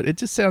can't do it. It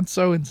just sounds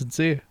so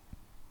insincere.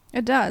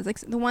 It does. Like,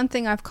 the one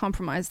thing I've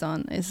compromised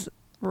on is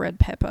red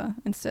pepper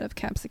instead of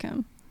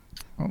capsicum.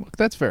 Well, look,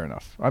 that's fair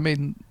enough. I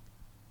mean,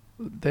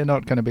 they're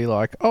not going to be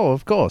like, oh,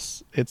 of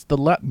course, it's the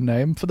Latin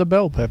name for the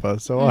bell pepper,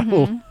 so I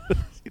will,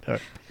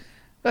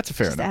 that's a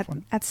fair Just enough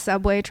one. at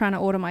Subway trying to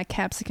order my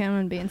capsicum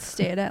and being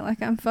stared at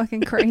like I'm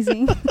fucking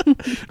crazy.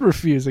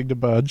 Refusing to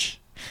budge.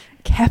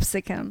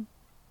 Capsicum.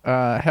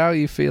 How are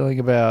you feeling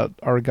about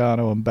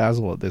oregano and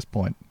basil at this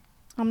point?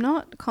 I'm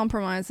not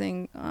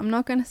compromising. I'm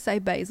not going to say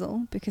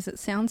basil because it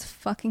sounds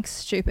fucking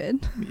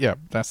stupid. Yeah,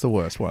 that's the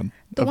worst one.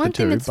 The of one the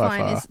two, thing that's by fine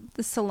far. is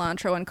the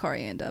cilantro and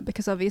coriander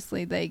because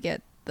obviously they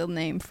get the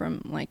name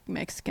from like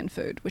Mexican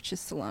food, which is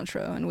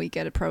cilantro, and we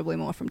get it probably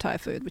more from Thai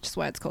food, which is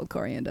why it's called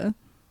coriander.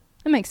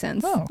 It makes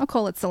sense. Oh. I'll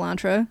call it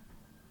cilantro.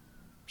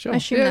 Sure. I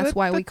assume Yeah, that's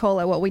why we call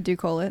it what we do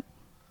call it.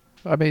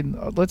 I mean,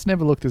 let's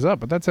never look this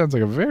up, but that sounds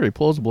like a very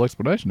plausible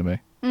explanation to me.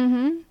 Mm-hmm.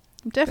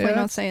 I'm definitely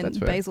not that's saying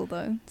fair. basil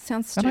though. It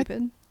sounds And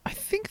stupid. I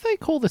think they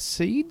call the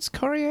seeds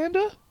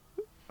coriander.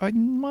 I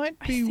might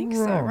I be think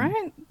wrong. so,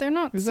 right? They're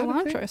not Is that a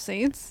thing? cilantro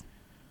seeds.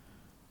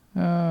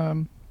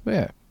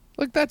 Yeah.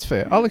 Look, that's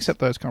fair. I'll accept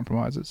those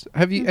compromises.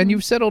 Have you? And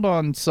you've settled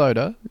on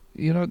soda,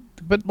 you know,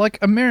 but like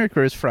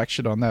America is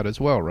fractured on that as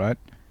well, right?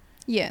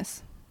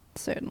 Yes,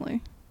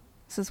 certainly.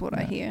 This is what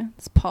I hear.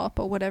 It's pop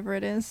or whatever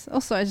it is.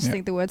 Also, I just Yeah.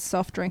 think the word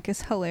soft drink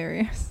is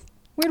hilarious.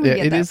 Where do we Yeah,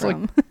 get it that is, like,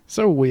 from?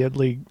 So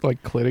weirdly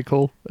like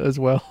clinical as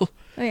well.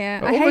 Oh,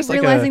 yeah, I hate almost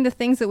like realizing the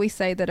things that we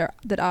say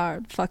that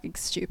are fucking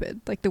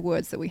stupid. Like the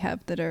words that we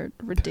have that are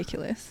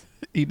ridiculous.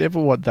 You never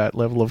want that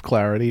level of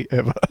clarity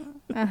ever.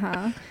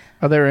 Uh-huh.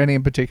 Are there any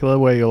in particular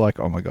where you're like,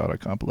 oh my god, I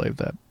can't believe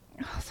that?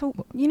 So,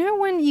 you know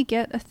when you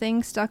get a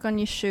thing stuck on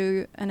your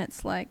shoe and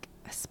it's like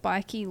a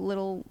spiky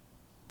little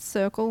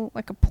circle,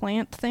 like a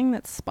plant thing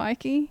that's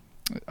spiky?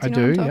 I you know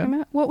do, what I'm talking yeah.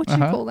 about? What would you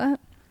Uh-huh. call that?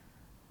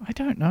 I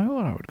don't know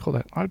what I would call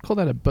that. I would call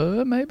that a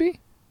burr, maybe?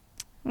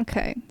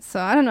 Okay, so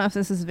I don't know if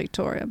this is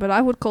Victoria, but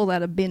I would call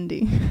that a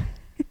bindi.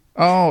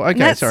 Oh, okay,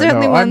 And that's sorry.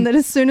 certainly No, one that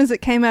as soon as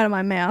it came out of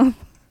my mouth.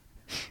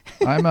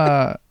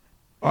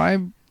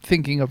 I'm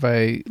thinking of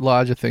a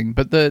larger thing,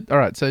 but all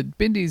right, so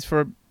bindis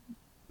for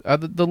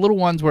the little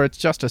ones where it's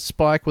just a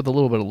spike with a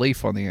little bit of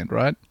leaf on the end,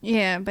 right?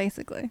 Yeah,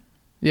 basically.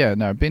 Yeah,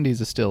 no,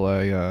 bindis are still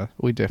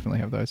we definitely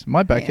have those.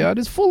 My backyard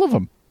is full of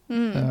them.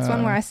 It's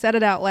one where I said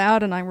it out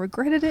loud and I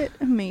regretted it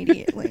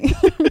immediately.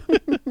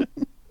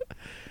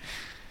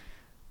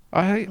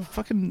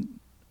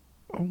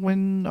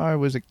 When I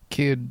was a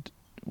kid,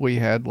 we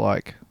had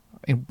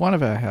in one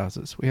of our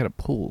houses, we had a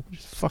pool, which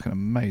is fucking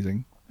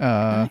amazing.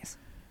 Nice.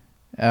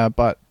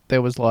 But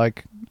there was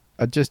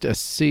just a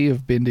sea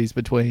of bindis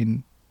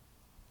between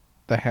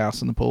the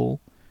house and the pool.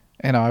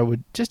 And I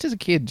would, just as a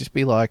kid, just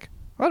be like,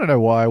 I don't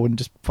know why I wouldn't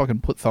just fucking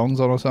put thongs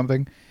on or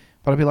something.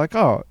 But I'd be like,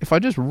 oh, if I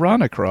just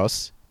run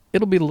across,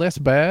 it'll be less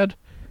bad.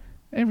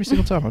 Every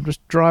single time, I'm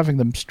just driving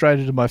them straight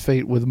into my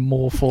feet with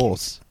more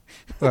force.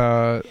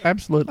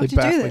 Absolutely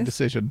baffling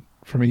decision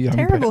from a young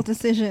man. Terrible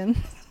decision.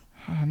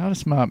 Not a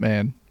smart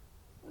man.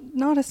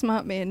 Not a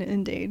smart man,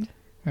 indeed.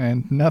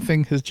 And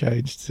nothing has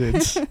changed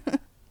since.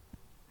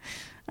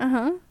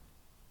 Uh-huh.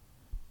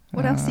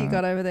 What else you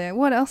got over there?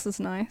 What else is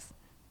nice?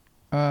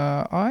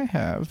 I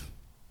have...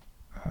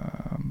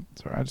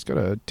 sorry, I just got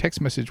a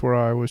text message where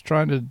I was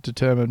trying to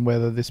determine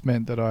whether this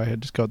meant that I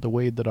had just got the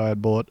weed that I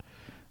had bought.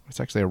 It's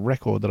actually a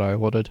record that I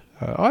ordered.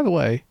 Either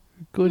way,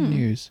 good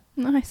news.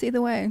 Nice,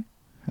 either way.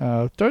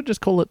 Don't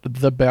just call it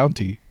the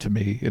bounty to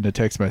me in a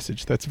text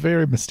message. That's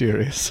very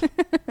mysterious.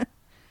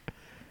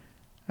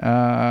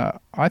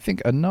 I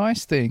think a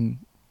nice thing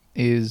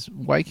is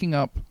waking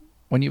up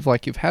when you've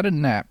had a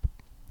nap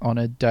on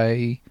a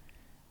day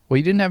where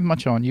you didn't have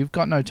much on. You've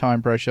got no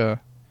time pressure.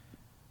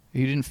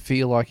 You didn't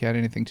feel like you had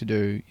anything to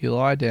do. You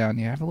lie down.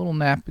 You have a little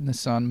nap in the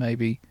sun,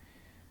 maybe.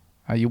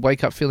 You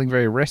wake up feeling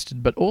very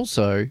rested, but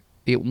also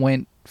it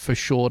went for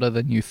shorter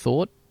than you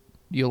thought.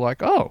 You're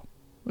like, oh,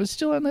 it was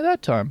still only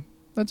that time.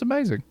 That's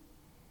amazing.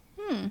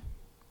 Okay.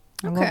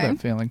 I love that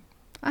feeling.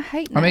 I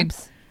hate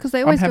naps because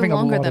they always go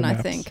longer than I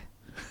think.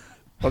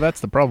 Well,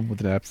 that's the problem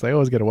with naps. They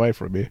always get away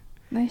from you.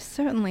 They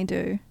certainly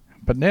do.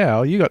 But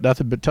now you got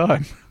nothing but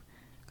time.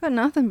 Got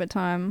nothing but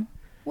time.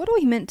 What are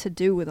we meant to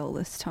do with all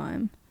this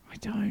time? I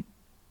don't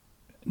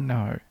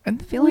know.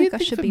 And I feel like I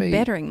should be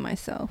bettering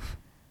myself.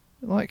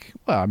 Well,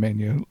 I mean,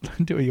 you're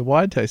doing your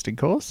wine tasting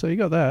course, so you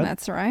got that.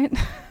 That's right.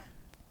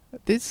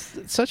 There's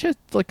such a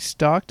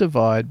stark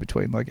divide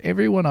between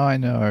everyone I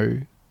know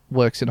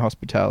works in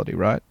hospitality,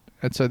 right?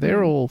 And so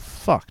they're all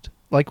fucked.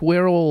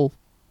 We're all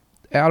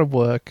out of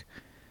work,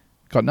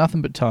 got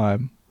nothing but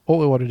time. All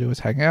we want to do is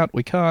hang out.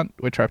 We can't.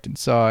 We're trapped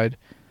inside.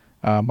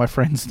 My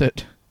friends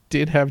that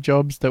did have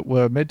jobs that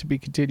were meant to be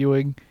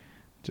continuing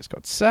just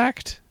got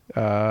sacked.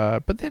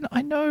 But then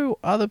I know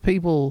other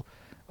people,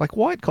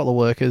 white collar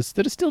workers,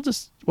 that are still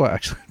just,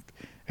 actually,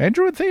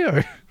 Andrew and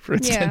Theo, for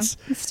instance.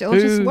 Yeah, still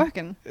just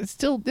working. They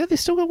still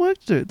got work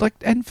to do.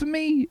 And for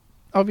me,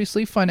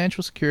 obviously,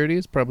 financial security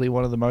is probably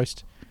one of the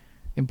most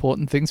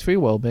important things for your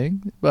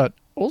well-being. But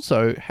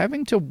also,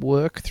 having to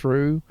work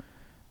through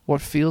what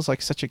feels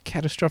like such a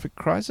catastrophic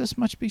crisis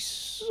must be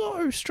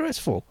so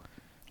stressful.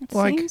 It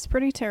seems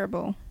pretty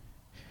terrible.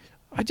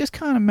 I just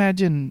can't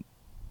imagine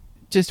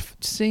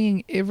just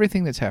seeing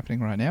everything that's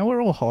happening right now.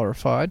 We're all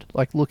horrified,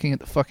 looking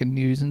at the fucking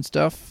news and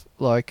stuff,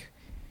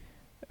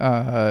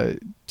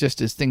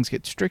 just as things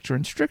get stricter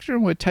and stricter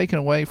and we're taken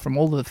away from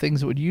all the things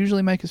that would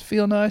usually make us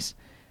feel nice,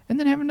 and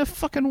then having to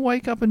fucking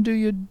wake up and do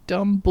your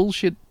dumb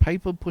bullshit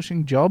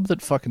paper-pushing job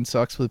that fucking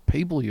sucks with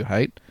people you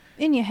hate.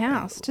 In your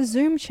house, to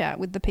Zoom chat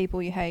with the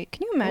people you hate.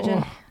 Can you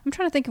imagine? Oh. I'm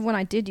trying to think of when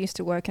I did used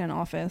to work in an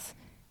office.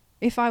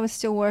 If I was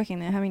still working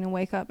there, having to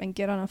wake up and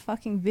get on a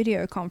fucking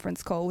video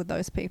conference call with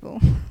those people.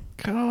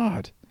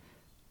 God.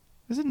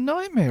 It's a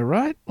nightmare,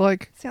 right?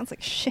 Sounds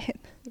like shit.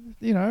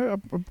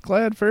 I'm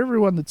glad for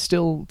everyone that's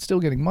still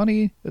getting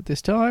money at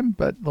this time,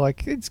 but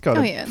it's got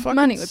to fucking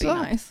money would suck.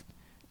 be nice.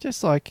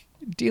 Just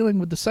dealing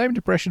with the same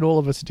depression all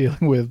of us are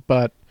dealing with,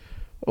 but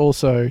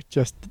also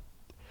just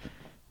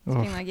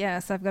being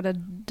yes, I've got to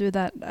do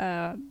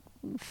that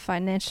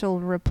financial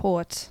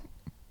report.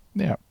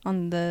 Yeah.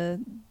 On the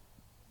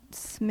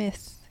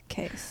Smith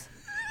case.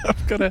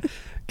 I've got to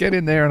get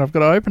in there and I've got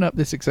to open up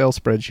this Excel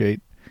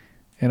spreadsheet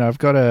and I've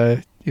got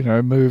to,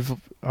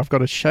 I've got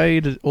to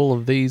shade all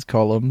of these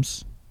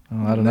columns.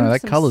 Oh, I don't know,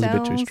 that colour's a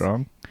bit too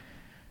strong.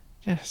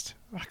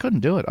 I couldn't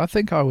do it. I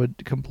think I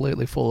would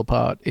completely fall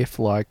apart if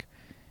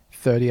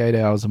 38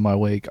 hours of my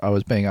week I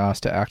was being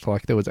asked to act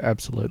like there was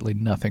absolutely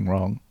nothing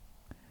wrong.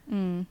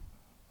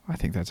 I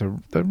think that's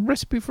the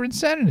recipe for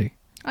insanity.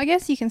 I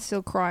guess you can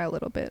still cry a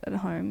little bit at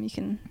home. You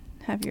can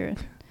have your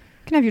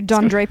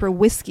Don Draper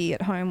whiskey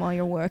at home while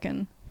you're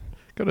working.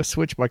 Got to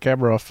switch my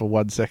camera off for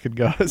 1 second,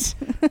 guys.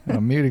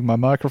 I'm muting my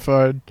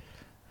microphone.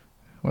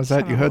 Was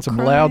that? You heard some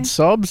loud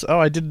sobs? Oh,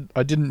 I didn't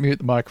mute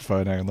the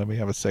microphone. Hang on, let me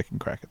have a second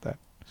crack at that.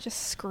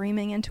 Just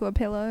screaming into a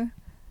pillow.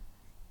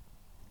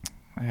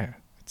 Yeah,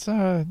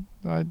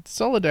 it's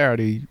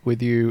solidarity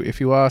with you if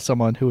you are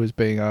someone who is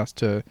being asked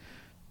to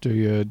do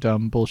your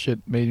dumb bullshit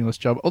meaningless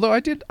job. Although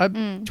I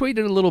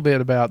tweeted a little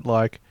bit about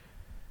like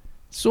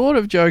sort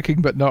of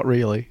joking but not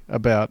really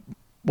about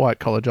white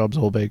collar jobs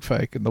all being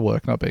fake and the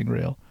work not being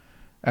real.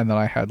 And then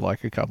I had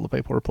like a couple of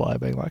people reply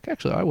being like,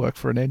 actually, I work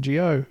for an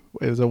NGO.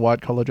 It's a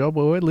white collar job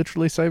where we're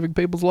literally saving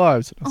people's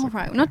lives. All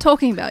right, we're not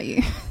talking about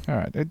you. All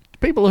right.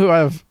 People who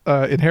have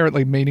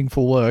inherently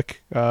meaningful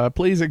work,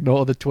 please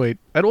ignore the tweet.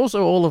 And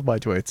also all of my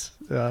tweets.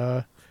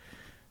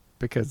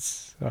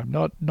 Because I'm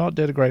not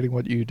denigrating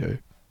what you do.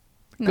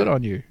 No. Good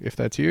on you, if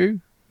that's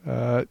you.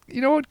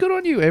 You know what? Good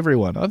on you,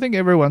 everyone. I think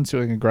everyone's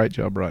doing a great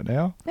job right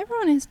now.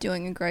 Everyone is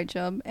doing a great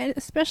job, and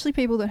especially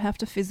people that have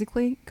to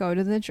physically go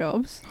to their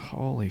jobs.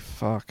 Holy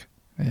fuck.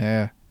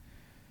 Yeah.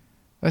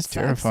 That's Sucks.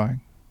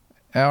 terrifying.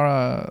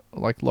 Our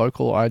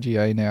local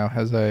IGA now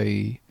has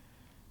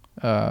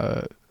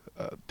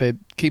they're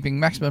keeping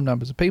maximum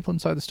numbers of people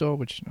inside the store,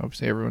 which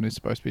obviously everyone is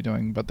supposed to be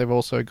doing, but they've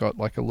also got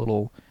like a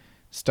little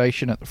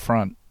station at the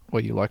front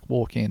where you like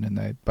walk in and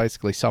they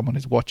basically someone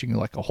is watching you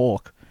like a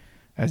hawk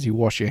as you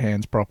wash your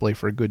hands properly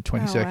for a good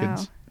 20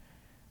 seconds.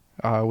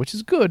 Wow. Which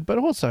is good, but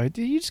also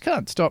you just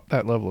can't stop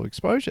that level of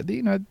exposure.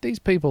 You know, these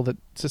people that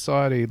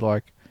society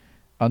like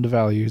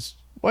undervalues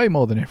way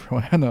more than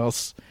everyone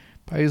else,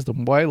 pays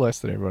them way less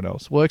than everyone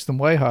else, works them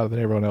way harder than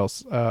everyone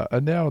else,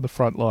 are now on the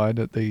front line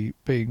at the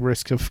being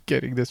risk of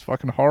getting this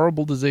fucking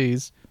horrible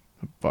disease,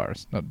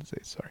 virus, not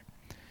disease, sorry.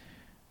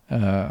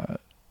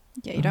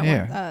 Yeah, you don't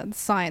want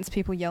science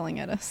people yelling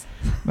at us.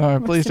 No,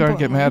 please don't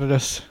get mad at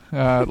us.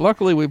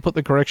 Luckily, we put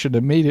the correction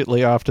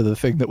immediately after the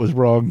thing that was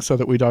wrong so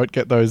that we don't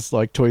get those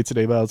like tweets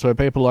and emails where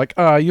people are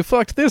like, you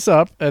fucked this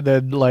up. And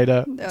then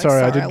later,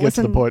 sorry, I didn't get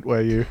to the point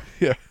where you...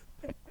 Yeah.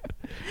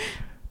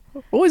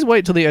 Always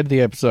wait till the end of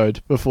the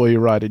episode before you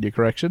write in your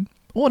correction.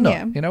 Or not.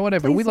 Yeah, you know,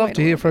 whatever. please We love wait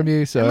to a hear little from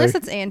you. So unless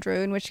it's Andrew,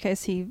 in which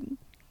case he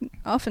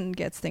often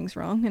gets things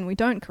wrong and we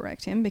don't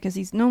correct him because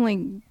he's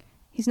normally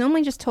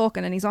just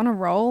talking and he's on a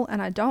roll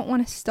and I don't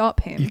want to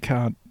stop him. You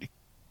can't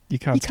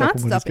stop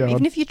him.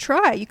 Even if you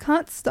try, you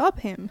can't stop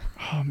him.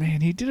 Oh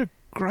man, he did a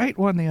great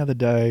one the other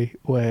day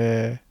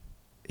where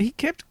he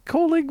kept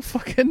calling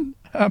fucking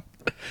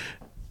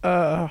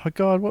oh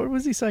god, what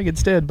was he saying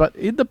instead? But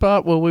in the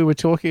part where we were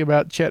talking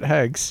about Chet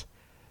Hanks,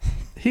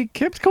 he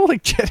kept calling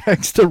Chet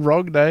Hanks the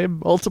wrong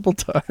name multiple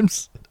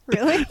times.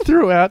 Really?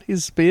 Throughout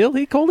his spiel,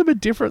 he called him a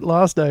different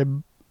last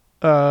name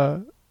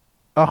a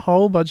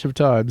whole bunch of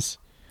times.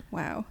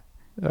 Wow.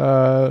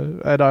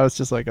 And I was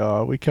just like,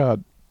 we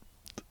can't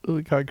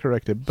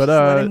correct him. But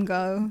just let him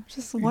go.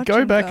 Just watch him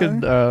go back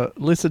and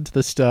listen to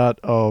the start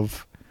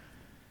of,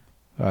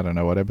 I don't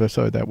know what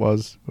episode that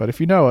was, but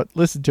if you know it,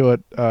 listen to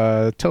it.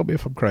 Tell me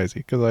if I'm crazy,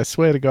 because I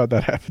swear to God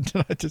that happened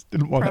and I just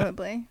didn't want to.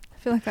 Probably. I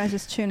feel like I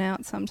just tune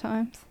out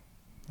sometimes.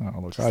 Oh,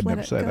 look, Just I'd let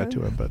never it say go. that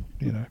to him, but,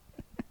 you know.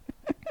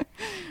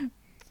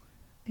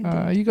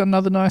 You got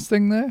another nice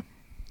thing there?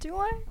 Do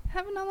I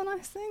have another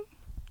nice thing?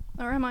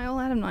 Or am I all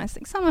out of nice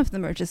things? Some of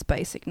them are just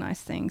basic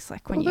nice things,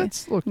 like when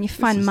you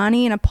find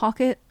money in a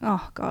pocket.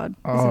 Oh, God.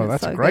 Oh,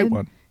 that's so a great good?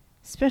 one.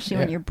 Especially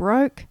when you're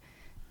broke.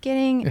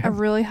 Getting a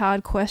really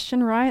hard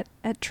question right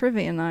at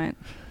trivia night.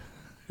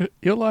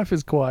 Your life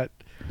is quite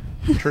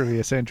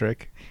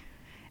trivia-centric.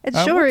 It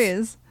sure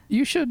is.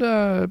 You should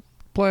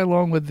play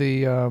along with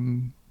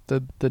the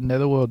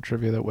Netherworld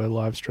trivia that we're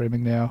live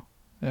streaming now.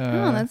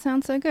 That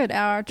sounds so good.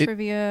 Our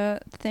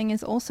trivia thing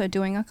is also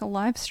doing like a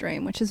live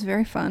stream, which is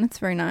very fun. It's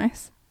very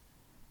nice.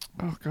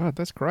 Oh, God,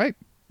 that's great.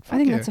 I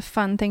think that's a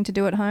fun thing to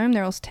do at home.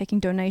 They're also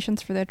taking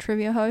donations for their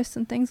trivia hosts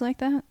and things like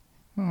that.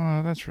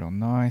 Oh, that's real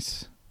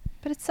nice.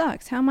 But it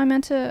sucks. How am I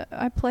meant to...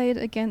 I played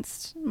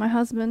against my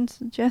husband,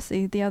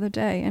 Jesse, the other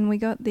day, and we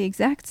got the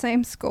exact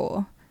same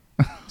score.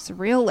 It's a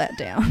real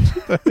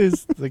letdown. That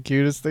is the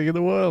cutest thing in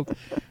the world.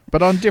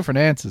 But on different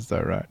answers,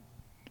 though, right?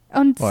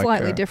 On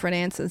slightly different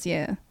answers,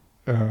 yeah.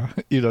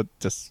 You're not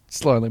just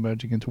slowly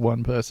merging into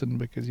one person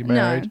because you're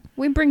married? No,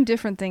 we bring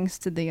different things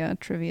to the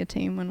trivia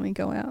team when we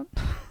go out.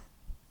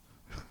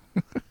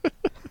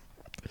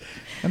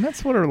 And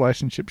that's what a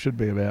relationship should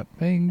be about,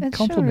 being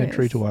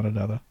complementary to one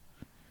another.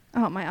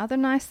 Oh, my other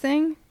nice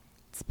thing?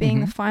 It's being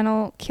the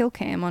final kill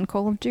cam on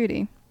Call of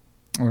Duty.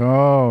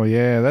 Oh,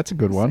 yeah, that's a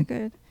good one. So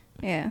good.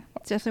 Yeah,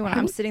 especially when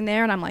I'm sitting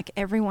there and I'm like,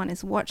 everyone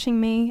is watching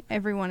me.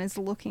 Everyone is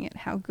looking at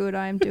how good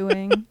I'm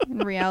doing. In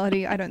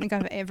reality, I don't think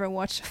I've ever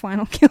watched a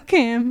final kill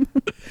cam.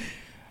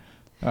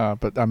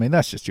 But, I mean,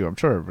 that's just you. I'm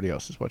sure everybody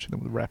else is watching them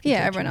with rapt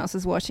attention. Everyone else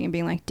is watching and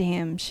being like,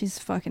 damn, she's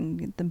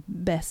fucking the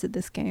best at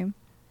this game.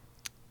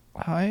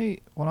 When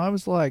I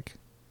was like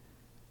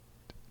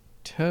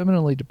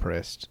terminally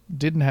depressed,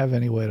 didn't have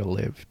anywhere to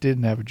live,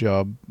 didn't have a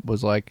job,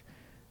 was like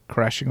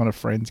crashing on a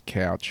friend's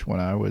couch when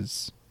I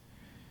was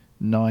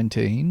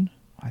 19,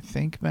 I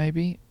think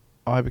maybe,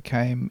 I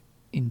became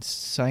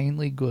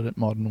insanely good at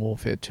Modern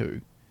Warfare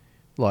 2.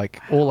 Like,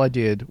 all I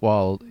did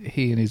while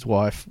he and his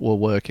wife were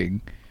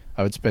working,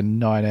 I would spend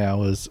 9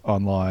 hours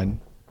online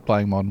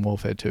playing Modern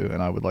Warfare 2,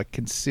 and I would, like,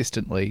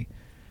 consistently,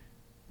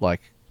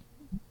 like,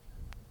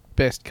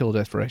 best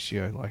kill-death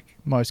ratio, like,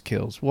 most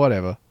kills,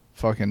 whatever.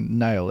 fucking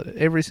nail it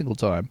every single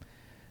time.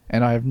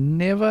 And I have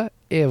never,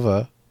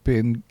 ever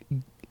been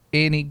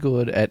any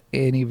good at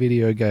any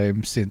video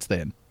game since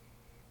then.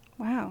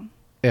 Wow.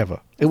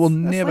 Ever. It will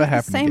That's never like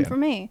happen the same again. for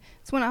me.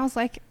 It's when I was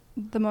like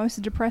the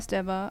most depressed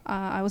ever.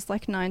 I was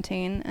like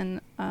 19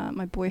 and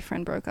my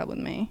boyfriend broke up with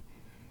me.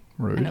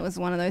 Rude. And it was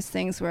one of those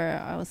things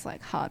where I was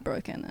like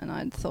heartbroken and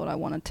I thought I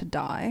wanted to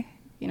die.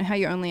 You know how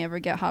you only ever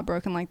get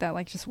heartbroken like that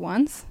like just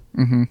once?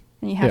 Mm-hmm.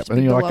 And you have Yep, to and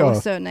be you're below like, a "Oh,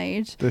 certain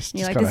age. This And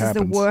you're just like, kind this of is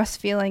happens. the worst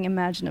feeling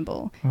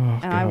imaginable. Oh,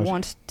 And I God.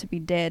 want to be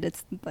dead.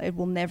 It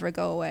will never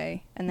go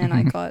away. And then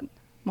I got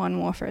Modern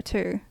Warfare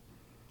 2.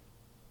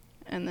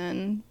 And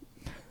then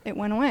it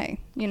went away,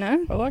 you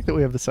know? I like that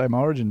we have the same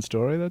origin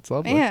story. That's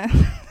lovely. Yeah.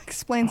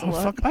 Explains a Oh,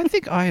 lot. fuck. I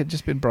think I had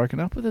just been broken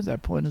up with at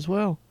that point as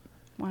well.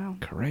 Wow.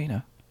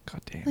 Karina.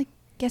 God damn. Like,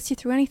 gets you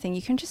through anything.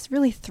 You can just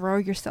really throw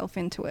yourself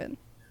into it.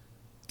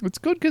 It's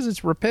good because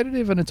it's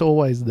repetitive and it's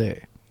always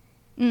there.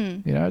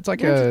 Mm. You know, it's like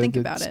You don't have to a think the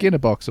about it. Skinner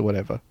box or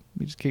whatever.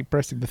 You just keep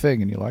pressing the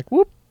thing and you're like,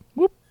 whoop,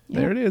 whoop,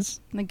 there Yeah. it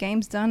is. When the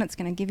game's done, it's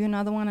going to give you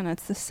another one, and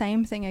it's the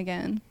same thing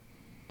again.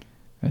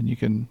 And you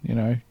can, you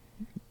know,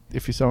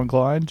 if you're so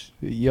inclined,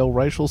 yell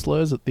racial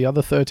slurs at the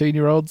other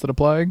 13-year-olds that are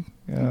playing.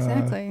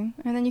 Exactly.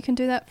 And then you can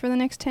do that for the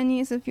next 10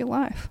 years of your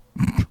life.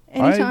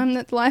 Anytime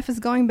that life is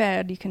going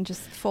bad, you can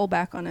just fall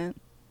back on it.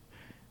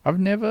 I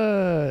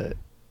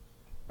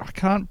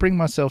can't bring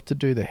myself to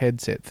do the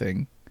headset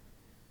thing.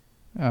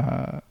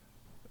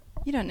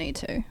 You don't need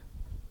to.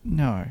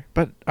 No,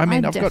 but I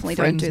mean, I've got definitely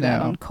don't friends do that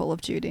now. on Call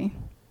of Duty.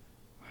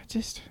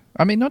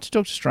 I mean, not to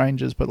talk to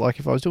strangers, but like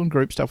if I was doing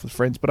group stuff with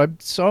friends, but I'm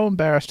so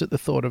embarrassed at the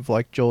thought of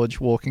like George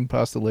walking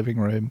past the living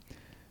room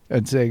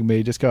and seeing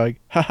me just going,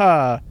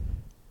 haha,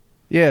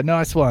 yeah,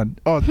 nice one.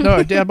 Oh,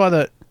 no, down by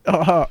the,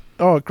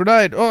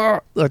 grenade. Oh,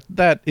 like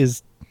that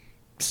is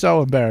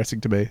so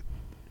embarrassing to me.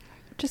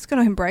 Just got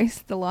to embrace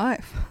the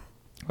life.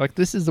 Like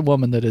this is the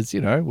woman that is,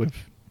 you know,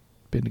 we've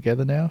been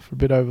together now for a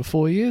bit over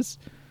 4 years.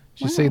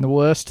 She's Wow. seen the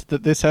worst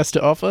that this has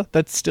to offer.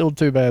 That's still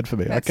too bad for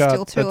me. That's I can't.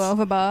 still too low of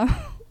a bar.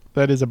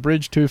 That is a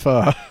bridge too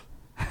far.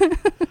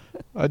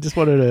 I just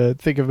wanted to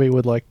think of me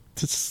with like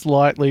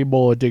slightly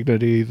more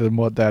dignity than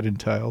what that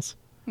entails.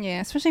 Yeah,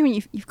 especially when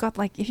you've got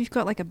like, if you've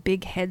got like a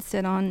big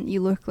headset on,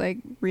 you look like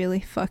really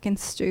fucking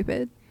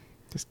stupid.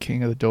 Just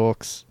king of the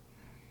dorks.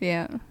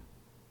 Yeah.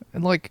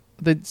 And like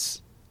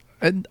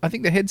and I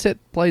think the headset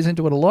plays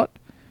into it a lot.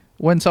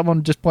 When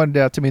someone just pointed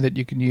out to me that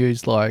you can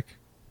use like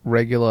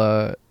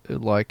regular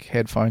like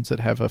headphones that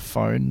have a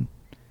phone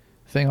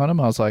thing on them,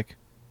 I was like,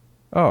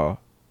 oh,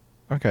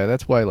 okay,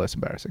 that's way less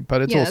embarrassing.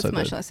 But it's also that's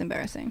much less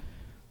embarrassing.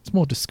 it's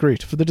more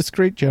discreet for the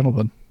discreet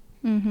gentleman.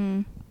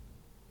 Mm-hmm.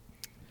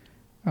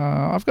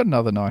 I've got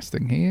another nice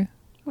thing here.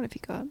 What have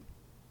you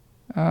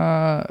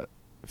got?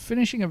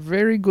 Finishing a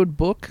very good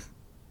book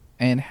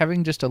and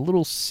having just a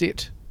little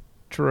sit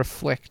to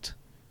reflect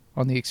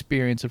on the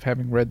experience of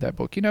having read that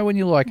book. You know, when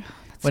you're like,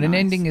 when an nice.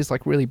 ending is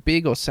like really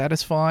big or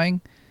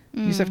satisfying,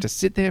 you just have Mm. to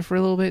sit there for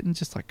a little bit and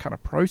just like kind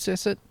of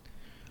process it.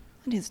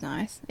 It is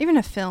nice. Even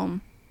a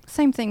film.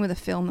 Same thing with a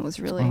film that was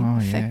really Oh, yeah.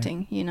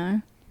 affecting, you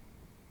know?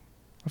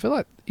 I feel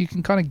like you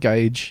can kind of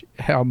gauge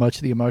how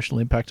much the emotional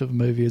impact of a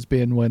movie has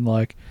been when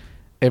like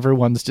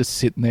everyone's just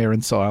sitting there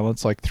in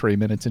silence like 3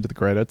 minutes into the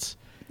credits.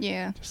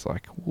 Yeah. Just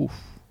like, oof.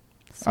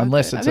 So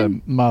Unless good. it's I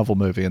mean, a Marvel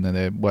movie and then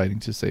they're waiting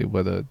to see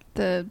whether...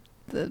 the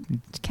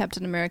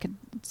Captain America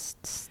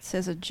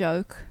says a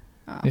joke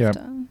after. Yeah.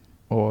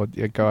 Or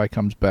a guy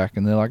comes back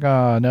and they're like,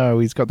 oh no,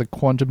 he's got the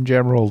quantum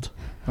gemerald.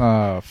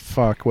 Oh,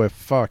 fuck, we're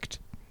fucked.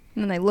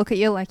 And then they look at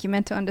you like you're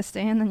meant to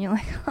understand, and you're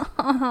like,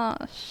 oh,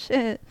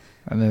 shit.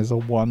 And there's a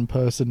one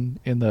person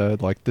in the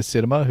like the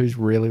cinema who's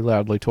really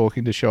loudly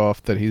talking to show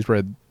off that he's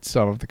read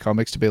some of the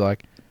comics to be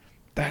like,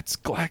 that's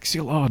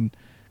Glaxulon.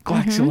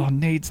 Glaxulon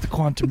needs the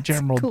quantum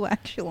gemerald.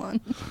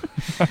 Coaxulon.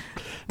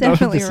 None of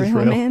Definitely this is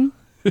real, real. man.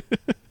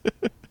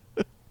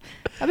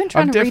 I've been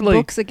trying to read definitely-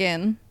 books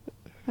again.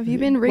 Have you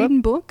been Well-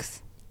 reading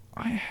books?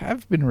 I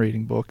have been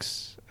reading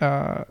books.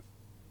 I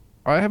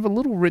have a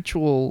little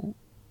ritual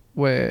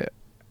where,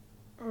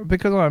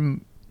 because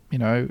I'm, you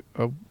know,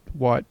 a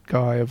white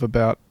guy of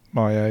about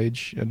my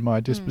age and my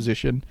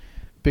disposition,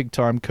 big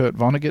time Kurt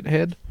Vonnegut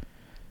head.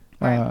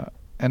 Right.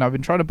 And I've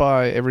been trying to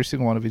buy every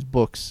single one of his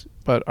books,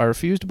 but I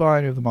refuse to buy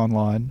any of them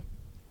online.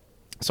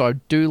 So I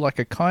do like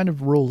a kind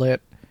of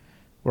roulette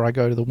where I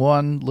go to the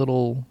one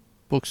little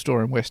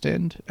bookstore in West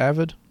End,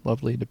 Avid,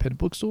 lovely independent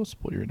bookstore,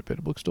 support your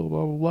independent bookstore,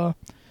 blah, blah,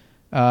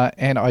 blah.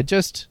 And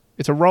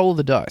it's a roll of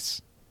the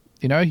dice.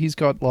 You know, he's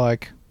got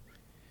like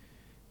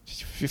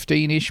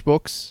 15-ish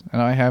books,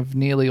 and I have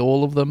nearly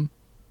all of them.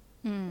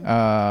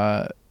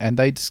 And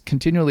they just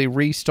continually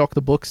restock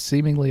the books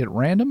seemingly at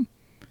random.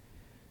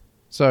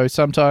 So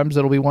sometimes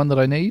it'll be one that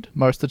I need.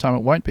 Most of the time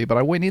it won't be. But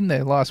I went in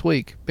there last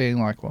week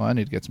being like, well, I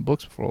need to get some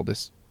books before all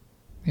this,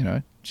 you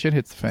know, shit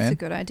hits the fan. That's a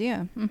good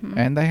idea. Mm-hmm.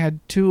 And they had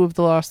 2 of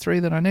the last 3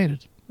 that I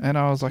needed. And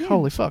I was like, Yeah.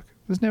 holy fuck,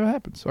 this never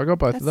happened. So I got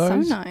both That's of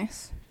those. so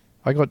nice.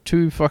 I got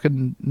 2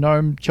 fucking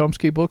Noam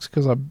Chomsky books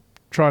because I'm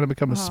trying to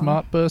become a Oh.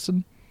 smart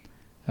person.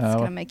 It's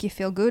going to make you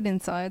feel good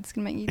inside. It's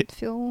going to make you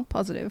feel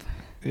positive.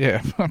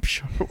 Yeah, I'm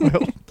sure it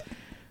will.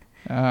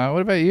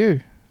 What about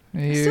you?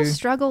 I still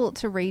struggle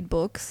to read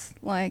books.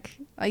 Like,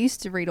 I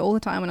used to read all the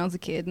time when I was a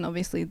kid, and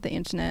obviously the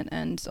internet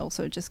and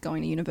also just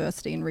going to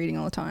university and reading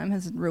all the time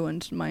has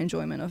ruined my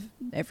enjoyment of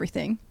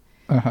everything.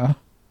 Uh-huh.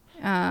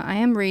 I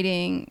am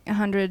reading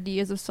 100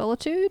 Years of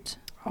Solitude.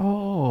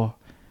 Oh,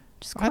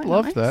 I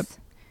love that.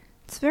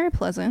 It's very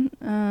pleasant.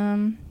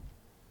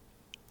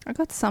 I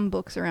got some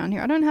books around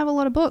here. I don't have a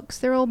lot of books.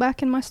 They're all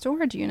back in my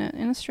storage unit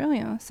in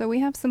Australia. So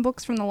we have some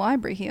books from the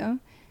library here.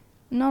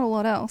 Not a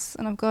lot else.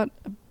 And I've got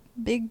a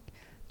big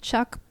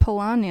Chuck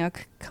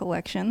Palahniuk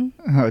collection.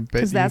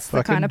 Because that's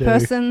the kind of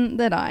person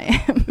that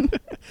I am.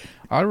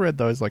 I read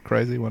those like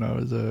crazy when I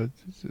was I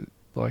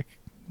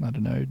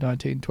don't know,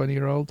 19,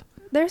 20-year-old.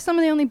 They're some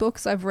of the only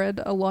books I've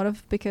read a lot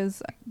of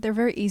because they're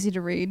very easy to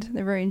read.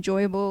 They're very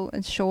enjoyable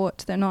and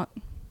short. They're not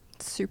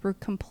super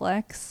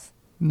complex.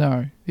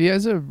 No, he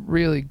has a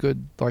really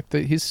good,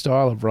 his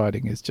style of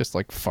writing is just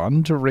like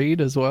fun to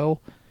read as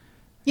well.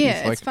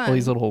 Yeah, it's fun. All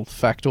these little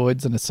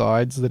factoids and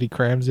asides that he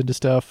crams into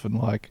stuff and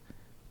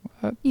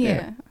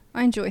yeah,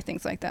 I enjoy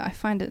things like that. I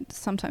find it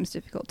sometimes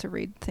difficult to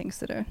read things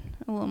that are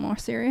a little more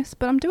serious,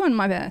 but I'm doing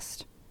my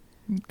best.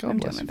 I'm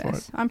doing my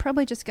best. I'm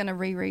probably just going to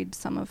reread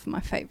some of my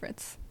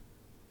favorites.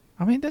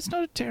 I mean, that's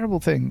not a terrible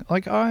thing.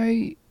 Like,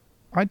 I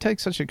take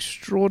such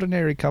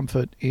extraordinary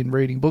comfort in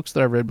reading books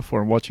that I've read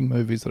before and watching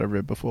movies that I've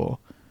read before.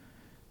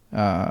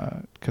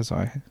 Because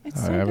I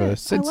have a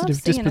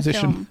sensitive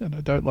disposition and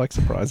I don't like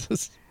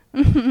surprises.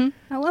 I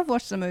love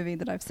watching a movie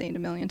that I've seen a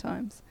million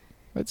times.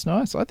 That's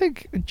nice. I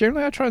think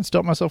generally I try and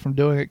stop myself from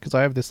doing it because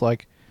I have this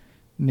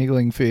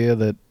niggling fear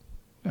that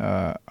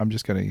I'm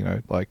just going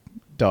to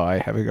die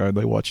having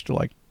only watched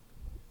a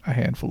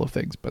handful of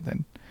things. But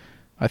then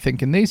I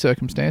think in these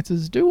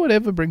circumstances, do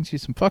whatever brings you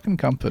some fucking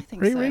comfort.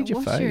 Reread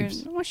your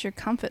faves. What's your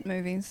comfort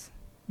movies?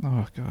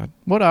 Oh, God.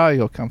 What are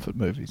your comfort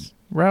movies?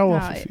 Rattle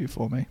off a few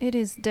for me. It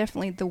is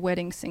definitely The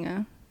Wedding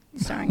Singer,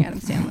 starring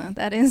Adam Sandler.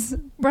 That is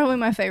probably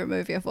my favorite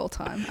movie of all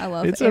time. I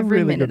love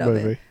every minute of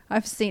it.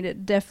 I've seen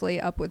it definitely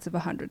upwards of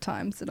 100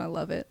 times, and I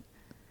love it.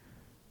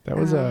 That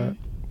was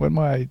when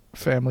my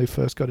family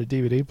first got a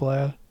DVD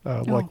player,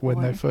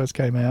 when they first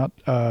came out.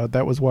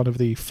 That was one of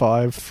the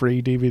 5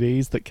 free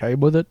DVDs that came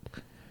with it.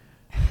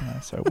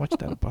 So I watched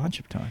that a bunch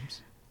of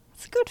times.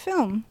 It's a good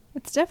film.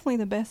 It's definitely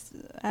the best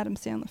Adam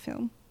Sandler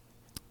film.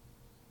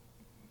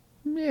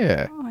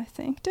 Yeah. Oh, I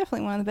think.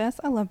 Definitely one of the best.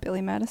 I love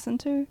Billy Madison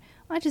too.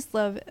 I just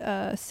love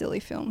silly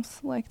films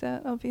like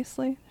that,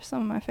 obviously. They're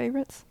some of my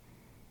favorites.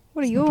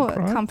 What are your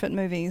comfort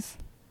movies?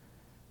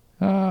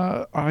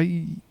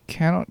 I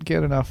cannot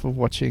get enough of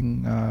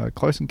watching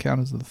Close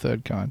Encounters of the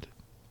Third Kind.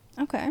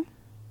 Okay.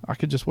 I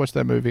could just watch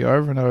that movie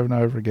over and over and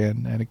over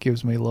again, and it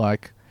gives me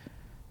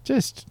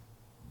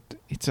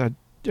it's a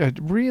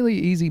really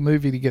easy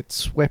movie to get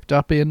swept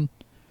up in.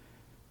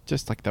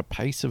 Just the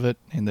pace of it,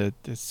 and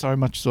there's so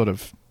much sort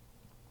of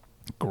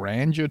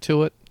grandeur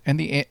to it, and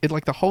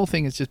the whole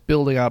thing is just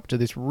building up to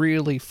this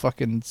really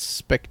fucking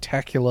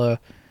spectacular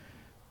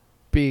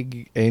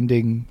big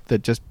ending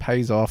that just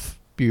pays off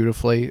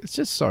beautifully. It's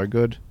just so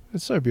good.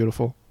 It's so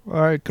beautiful.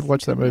 I could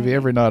watch that movie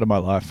every night of my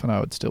life and I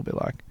would still be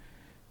like,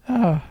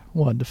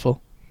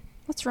 wonderful.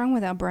 What's wrong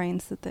with our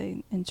brains that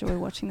they enjoy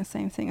watching the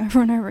same thing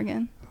over and over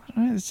again? I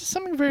don't know, there's just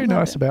something very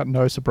nice about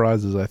no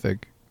surprises, I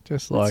think.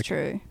 That's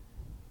true.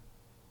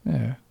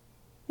 Yeah.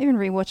 Even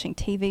rewatching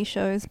TV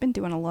shows, been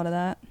doing a lot of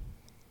that.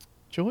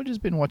 George has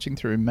been watching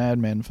through Mad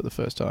Men for the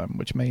first time,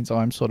 which means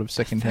I'm sort of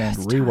secondhand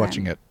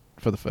rewatching it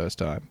for the first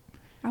time.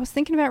 I was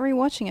thinking about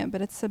rewatching it,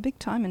 but it's a big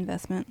time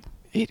investment.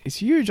 It is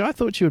huge. I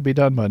thought she would be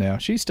done by now.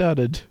 She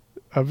started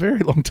a very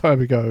long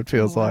time ago, it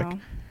feels like.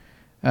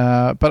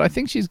 But I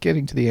think she's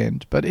getting to the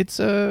end. But it's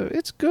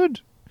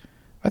good.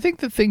 I think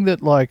the thing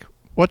that,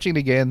 watching it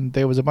again,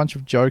 there was a bunch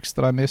of jokes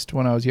that I missed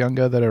when I was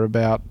younger that are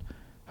about,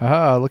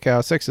 look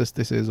how sexist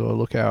this is, or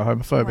look how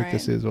homophobic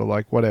this is, or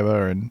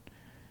whatever, and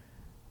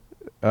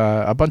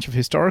a bunch of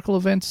historical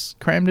events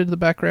crammed into the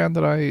background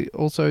that I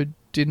also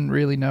didn't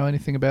really know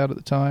anything about at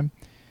the time.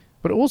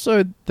 But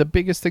also, the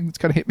biggest thing that's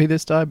going to hit me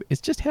this time is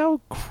just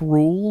how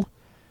cruel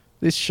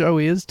this show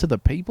is to the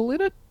people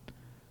in it.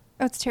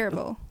 Oh, it's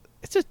terrible.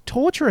 It's just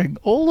torturing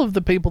all of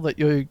the people that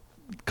you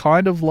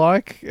kind of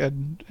like,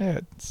 and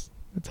it's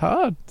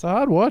hard. It's a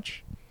hard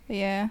watch.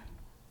 Yeah,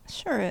 it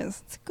sure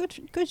is. It's a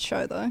good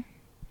show, though.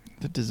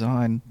 The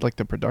design,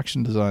 the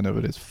production design of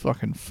it is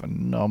fucking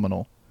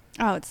phenomenal.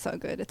 Oh, it's so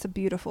good. It's a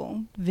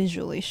beautiful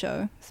visually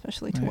show,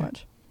 especially to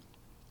watch.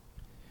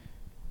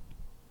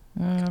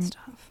 Good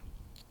stuff.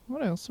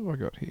 What else have I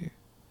got here?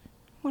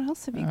 What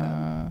else have you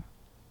got?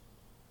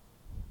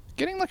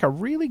 Getting a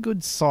really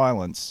good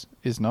silence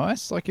is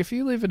nice. If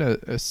you live in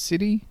a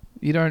city,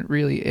 you don't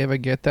really ever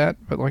get that.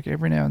 But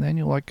every now and then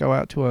you'll go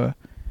out to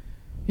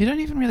you don't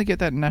even really get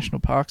that in national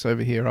parks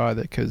over here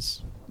either,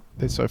 because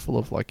they're so full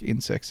of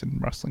insects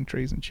and rustling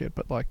trees and shit.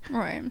 But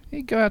right.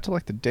 You go out to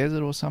the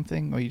desert or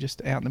something, or you're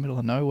just out in the middle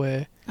of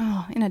nowhere.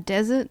 Oh, in a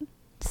desert?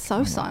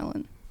 So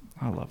silent.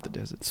 I love the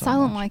desert so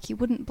Silent much. like you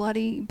wouldn't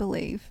bloody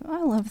believe.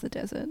 I love the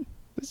desert.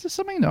 There's just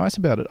something nice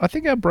about it. I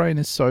think our brain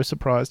is so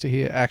surprised to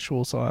hear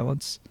actual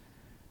silence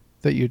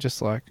that you're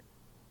just like,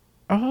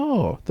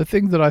 oh, the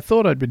thing that I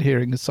thought I'd been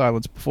hearing as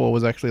silence before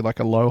was actually like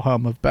a low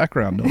hum of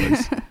background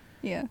noise.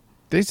 Yeah,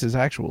 This is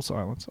actual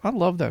silence. I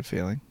love that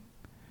feeling.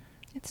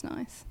 it's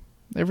nice.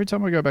 Every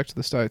time I go back to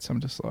the States, I'm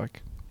just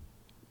like,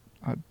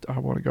 I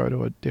want to go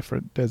to a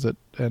different desert,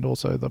 and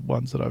also the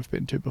ones that I've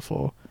been to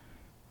before.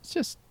 It's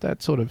just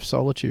that sort of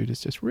solitude is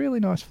just really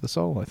nice for the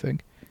soul, I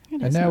think. It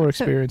And is now we're nice.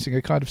 So- experiencing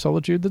a kind of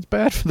solitude that's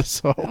bad for the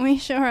soul. we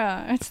sure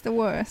are. It's the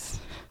worst.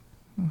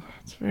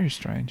 It's very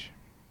strange.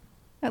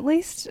 At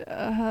least,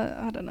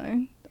 I don't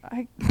know.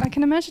 I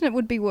can imagine it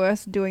would be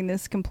worse doing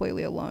this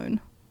completely alone.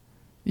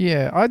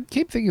 Yeah, I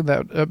keep thinking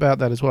about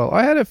that as well.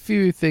 I had a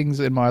few things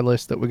in my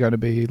list that were going to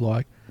be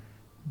like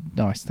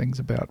nice things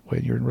about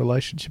when you're in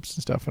relationships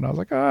and stuff, and I was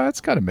like, oh,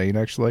 that's kind of mean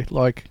actually.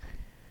 Like,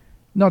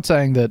 not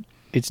saying that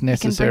it's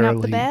necessarily. You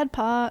can bring up the bad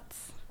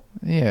parts.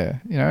 Yeah,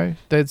 you know,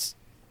 there's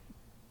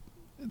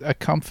a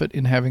comfort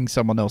in having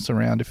someone else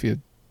around if you're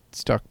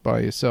stuck by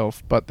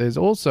yourself, but there's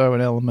also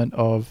an element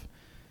of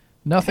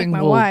nothing Take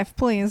my will. wife,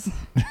 please.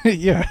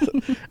 Yeah,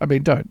 I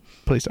mean,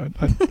 please don't.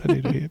 I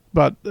need to hear.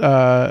 But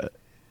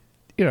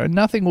you know,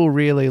 nothing will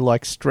really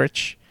like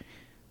stretch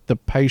the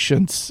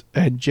patience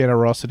and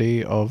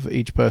generosity of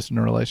each person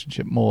in a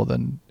relationship more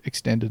than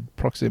extended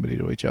proximity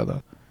to each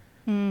other.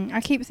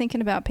 I keep thinking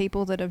about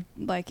people that are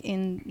like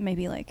in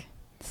maybe like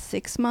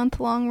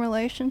 6-month-long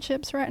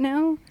relationships right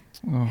now,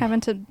 Oh, having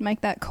to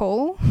make that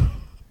call.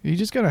 you're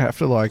just going to have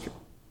to like.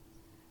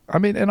 I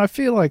mean, and I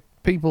feel like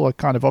people are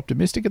kind of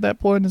optimistic at that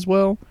point as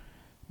well.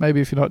 Maybe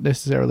if you're not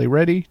necessarily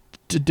ready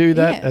to do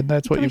that, Yeah, and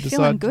that's what probably you've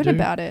feeling decided good to do.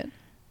 about it.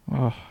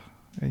 Oh,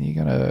 and you're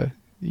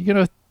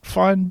gonna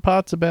find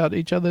parts about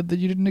each other that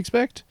you didn't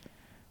expect.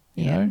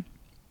 You Yeah. know,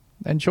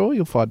 and sure,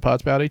 you'll find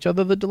parts about each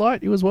other that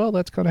delight you as well.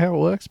 That's kind of how it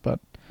works. But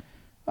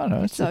I don't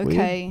know. It's just weird.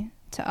 okay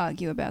to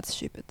argue about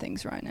stupid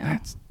things right now.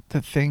 That's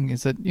the thing,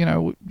 is that, you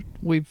know,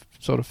 we've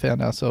sort of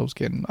found ourselves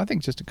getting, I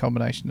think, just a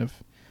combination of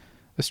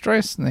the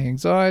stress and the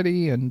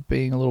anxiety and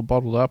being a little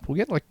bottled up. We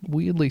get like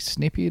weirdly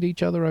snippy at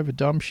each other over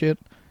dumb shit.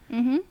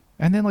 Mm-hmm.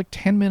 And then like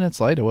 10 minutes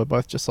later, we're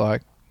both just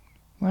like,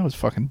 that was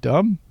fucking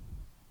dumb.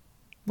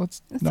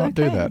 Let's It's not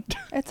do okay. that.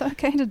 It's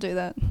okay to do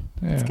that.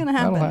 Yeah, gonna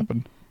That'll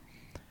happen. happen.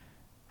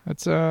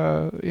 It's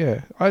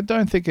yeah. I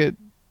don't think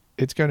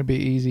it's going to be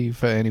easy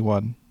for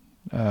anyone.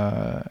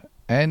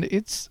 And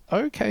it's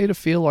okay to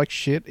feel like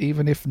shit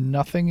even if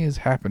nothing is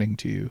happening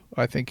to you,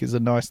 I think is a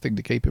nice thing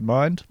to keep in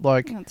mind.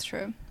 Like, That's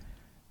true.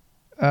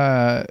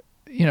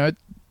 you know,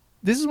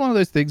 this is one of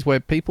those things where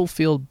people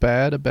feel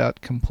bad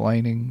about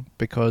complaining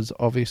because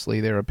obviously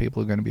there are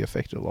people who are going to be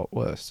affected a lot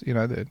worse. You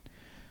know, the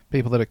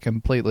people that are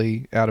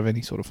completely out of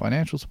any sort of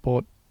financial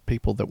support,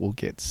 people that will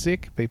get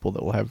sick, people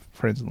that will have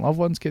friends and loved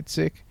ones get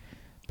sick,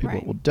 people Right.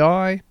 that will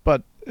die.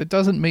 But it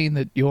doesn't mean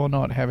that you're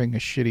not having a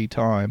shitty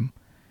time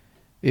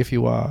if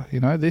you are. You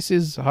know, this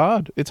is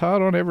hard. It's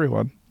hard on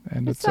everyone.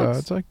 And It it's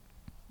sucks. like,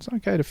 it's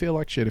okay to feel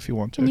like shit if you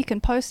want to. And you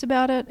can post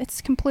about it. It's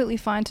completely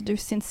fine to do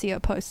sincere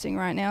posting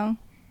right now.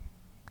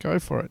 Go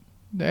for it.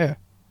 Yeah.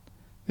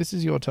 This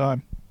is your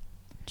time.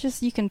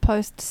 Just you can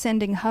post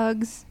sending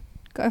hugs.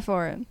 Go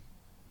for it.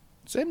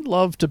 Send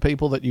love to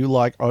people that you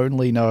like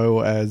only know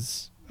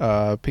as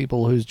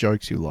people whose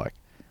jokes you like.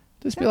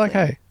 Just be like,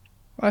 Exactly. hey,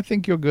 I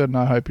think you're good and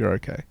I hope you're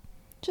okay.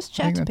 Just I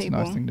chat think to that's people.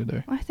 a nice thing to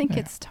do. I think Yeah.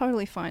 it's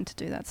totally fine to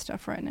do that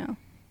stuff right now.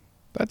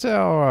 That's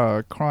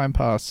our crime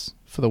pass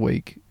for the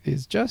week.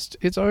 Is just,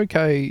 it's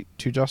okay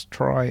to just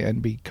try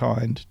and be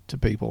kind to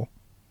people.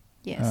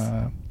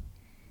 Yes.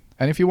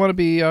 And if you want to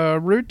be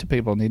rude to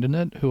people on the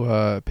internet who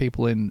are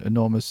people in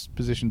enormous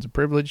positions of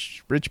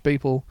privilege, rich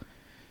people,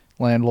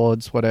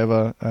 landlords,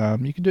 whatever,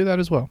 you can do that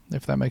as well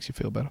if that makes you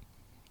feel better.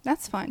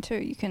 That's fine too.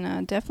 You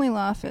can definitely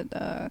laugh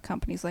at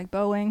companies like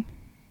Boeing,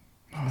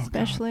 Oh,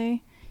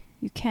 especially.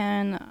 You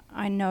can.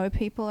 I know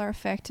people are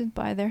affected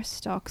by their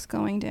stocks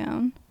going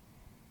down,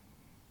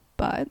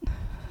 but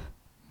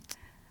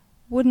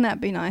wouldn't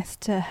that be nice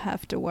to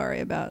have to worry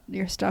about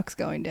your stocks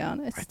going down?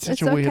 It's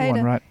such a weird okay one,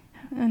 to, right?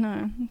 I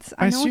know.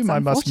 I know assume it's I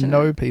must unfortunate.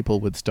 know people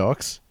with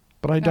stocks,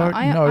 but I No, don't know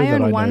I that own I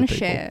know one people.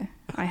 share.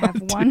 I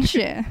have one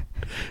share.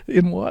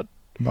 In what,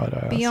 might I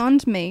ask?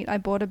 Beyond Meat. I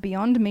bought a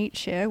Beyond Meat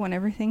share when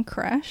everything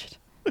crashed.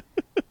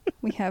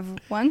 We have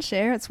one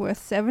share. It's worth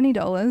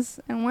 $70,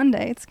 and one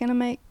day it's going to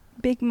make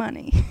big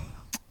money.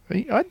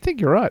 I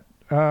think you're right.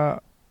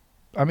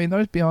 I mean,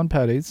 those Beyond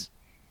patties,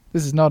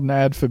 this is not an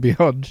ad for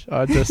Beyond.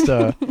 I just,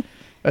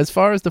 as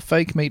far as the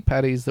fake meat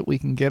patties that we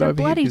can get They're over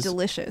bloody here, 'cause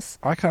delicious.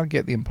 I can't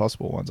get the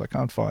Impossible ones. I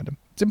can't find them.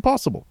 It's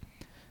impossible.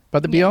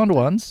 But the Yeah, Beyond but-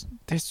 ones,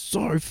 they're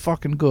so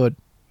fucking good.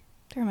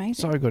 They're amazing.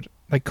 So good.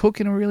 They cook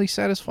in a really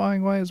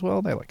satisfying way as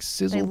well. They like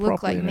sizzle They look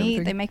properly like and meat.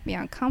 everything. They make me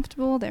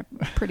uncomfortable. They're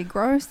pretty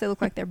gross. They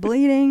look like they're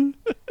bleeding.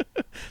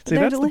 But See,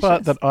 they're that's the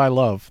part delicious. that I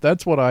love.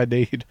 That's what I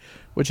need,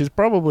 which is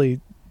probably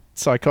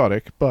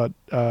psychotic, but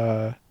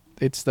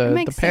it's It the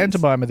makes sense.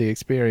 pantomime of the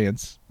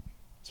experience.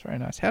 It's very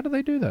nice. How do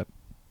they do that?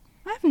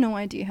 I have no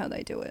idea how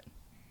they do it.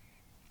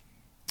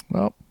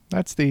 Well,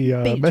 that's the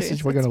Beet message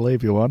juice, we're going to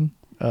leave you on.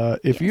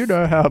 If you Yes.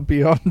 know how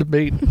Beyond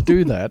Meat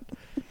do that,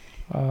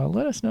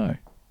 let us know.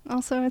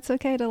 Also, it's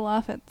okay to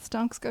laugh at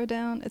stonks go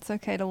down. It's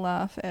okay to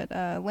laugh at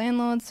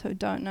landlords who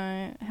don't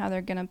know how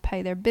they're going to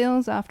pay their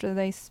bills after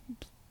they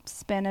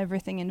spend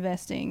everything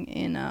investing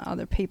in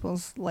other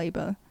people's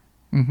labor.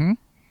 Mm-hmm.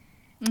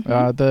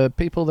 Mhm. The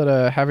people that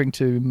are having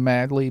to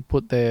madly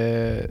put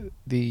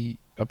the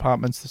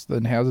apartments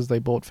and houses they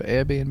bought for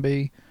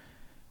Airbnb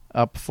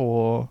up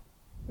for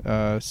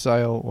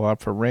sale or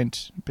up for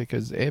rent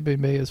because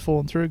Airbnb has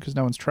fallen through because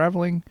no one's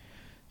traveling.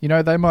 You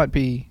know, they might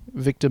be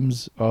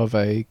victims of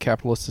a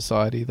capitalist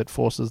society that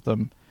forces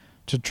them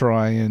to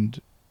try and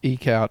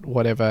eke out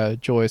whatever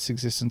joyous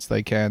existence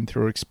they can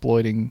through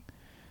exploiting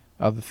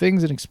other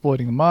things and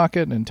exploiting the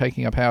market and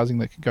taking up housing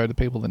that could go to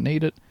people that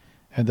need it,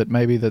 and that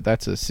maybe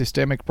that's a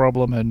systemic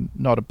problem and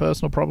not a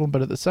personal problem,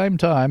 but at the same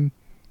time,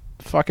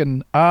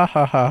 fucking ha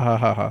ha ha ha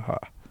ha ha.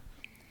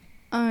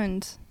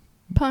 Owned.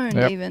 Pwned,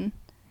 Yep. even.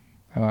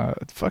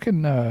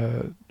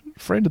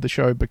 Friend of the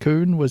show,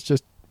 Bakun, was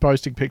just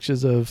posting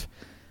pictures of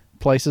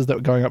places that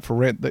were going up for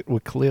rent that were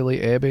clearly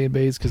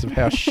Airbnbs because of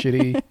how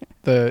shitty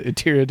the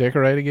interior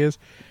decorating is.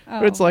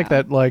 Oh, It's like wow.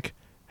 that, like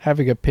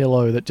having a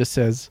pillow that just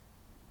says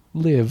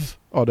 "live"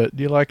 on it.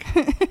 You're like,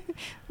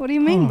 What do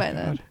you mean Oh, by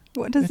that? God.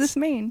 What does It's- this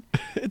mean?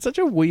 it's such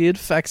a weird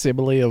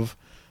facsimile of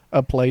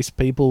a place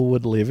people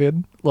would live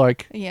in.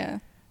 Like, Yeah.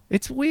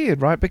 it's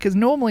weird, right? Because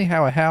normally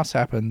how a house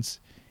happens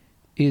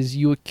is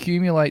you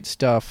accumulate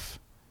stuff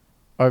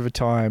over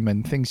time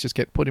and things just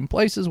get put in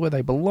places where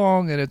they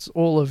belong, and it's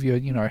all of your,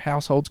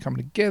 households coming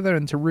together,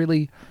 and it's a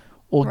really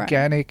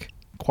organic,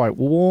 quite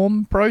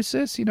warm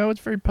process. It's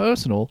very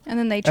personal. And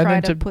then they And try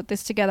then to to- put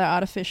this together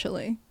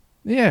artificially.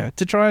 Yeah,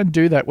 to try and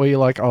do that where you're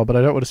like, oh, but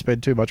I don't want to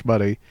spend too much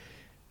money.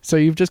 So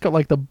you've just got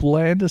like the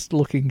blandest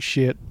looking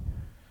shit.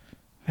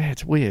 Yeah,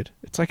 it's weird.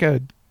 It's like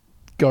a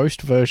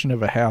ghost version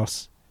of a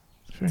house.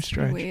 It's very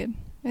strange. Weird.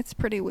 It's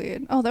pretty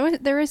weird. Oh,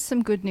 there is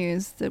some good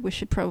news that we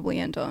should probably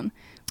end on,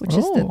 which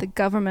is Oh. that the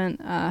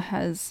government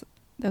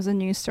there's a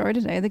news story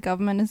today. The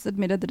government has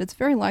admitted that it's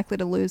very likely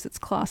to lose its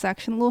class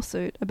action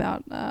lawsuit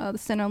about the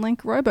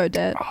Centrelink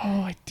robo-debt, Oh,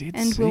 I did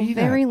and see will that.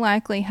 very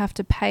likely have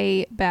to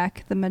pay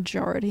back the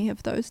majority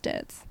of those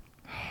debts.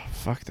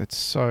 Fuck, that's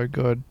so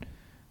good.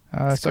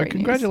 It's So great news.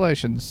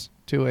 congratulations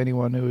to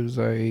anyone who is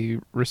a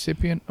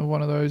recipient of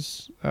one of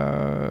those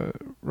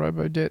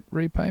robo-debt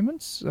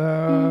repayments.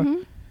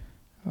 Mhm.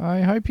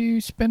 I hope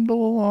you spend it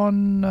all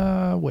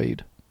on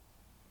weed.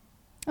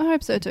 I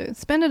hope so too.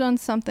 Spend it on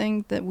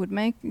something that would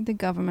make the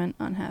government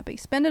unhappy.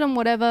 Spend it on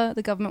whatever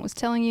the government was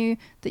telling you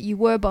that you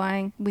were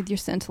buying with your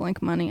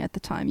Centrelink money at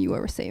the time you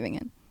were receiving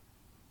it.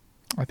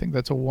 I think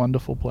that's a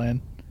wonderful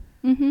plan.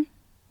 Mm-hmm.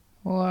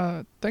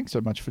 Well, thanks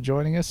so much for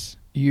joining us,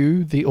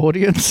 you, the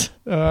audience.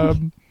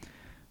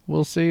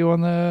 We'll see you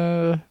on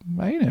the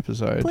main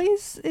episode.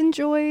 Please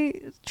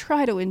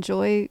try to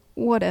enjoy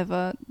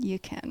whatever you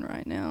can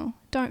right now.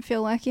 Don't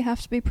feel like you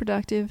have to be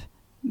productive.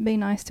 Be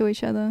nice to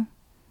each other.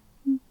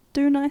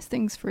 Do nice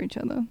things for each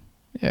other.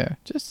 Yeah,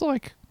 just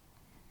like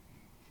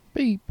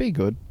be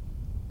good.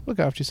 Look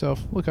after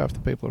yourself. Look after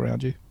the people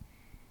around you.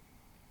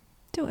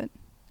 Do it.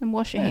 And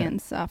wash your Yeah.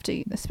 hands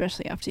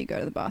especially after you go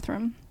to the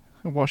bathroom.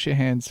 And wash your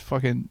hands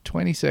fucking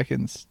 20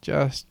 seconds.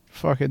 Just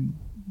fucking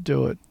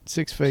do it.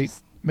 6 feet,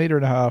 Just- meter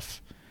and a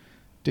half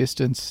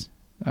distance.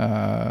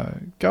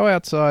 Go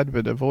outside,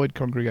 but avoid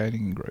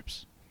congregating in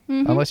groups.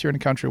 Mhm. Unless you're in a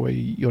country where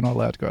you're not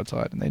allowed to go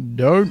outside. And then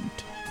don't.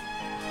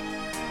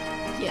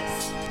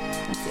 Yes.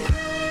 That's it.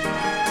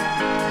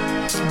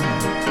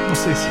 We'll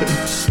see you soon.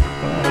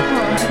 Bye.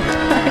 All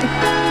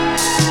right. Bye.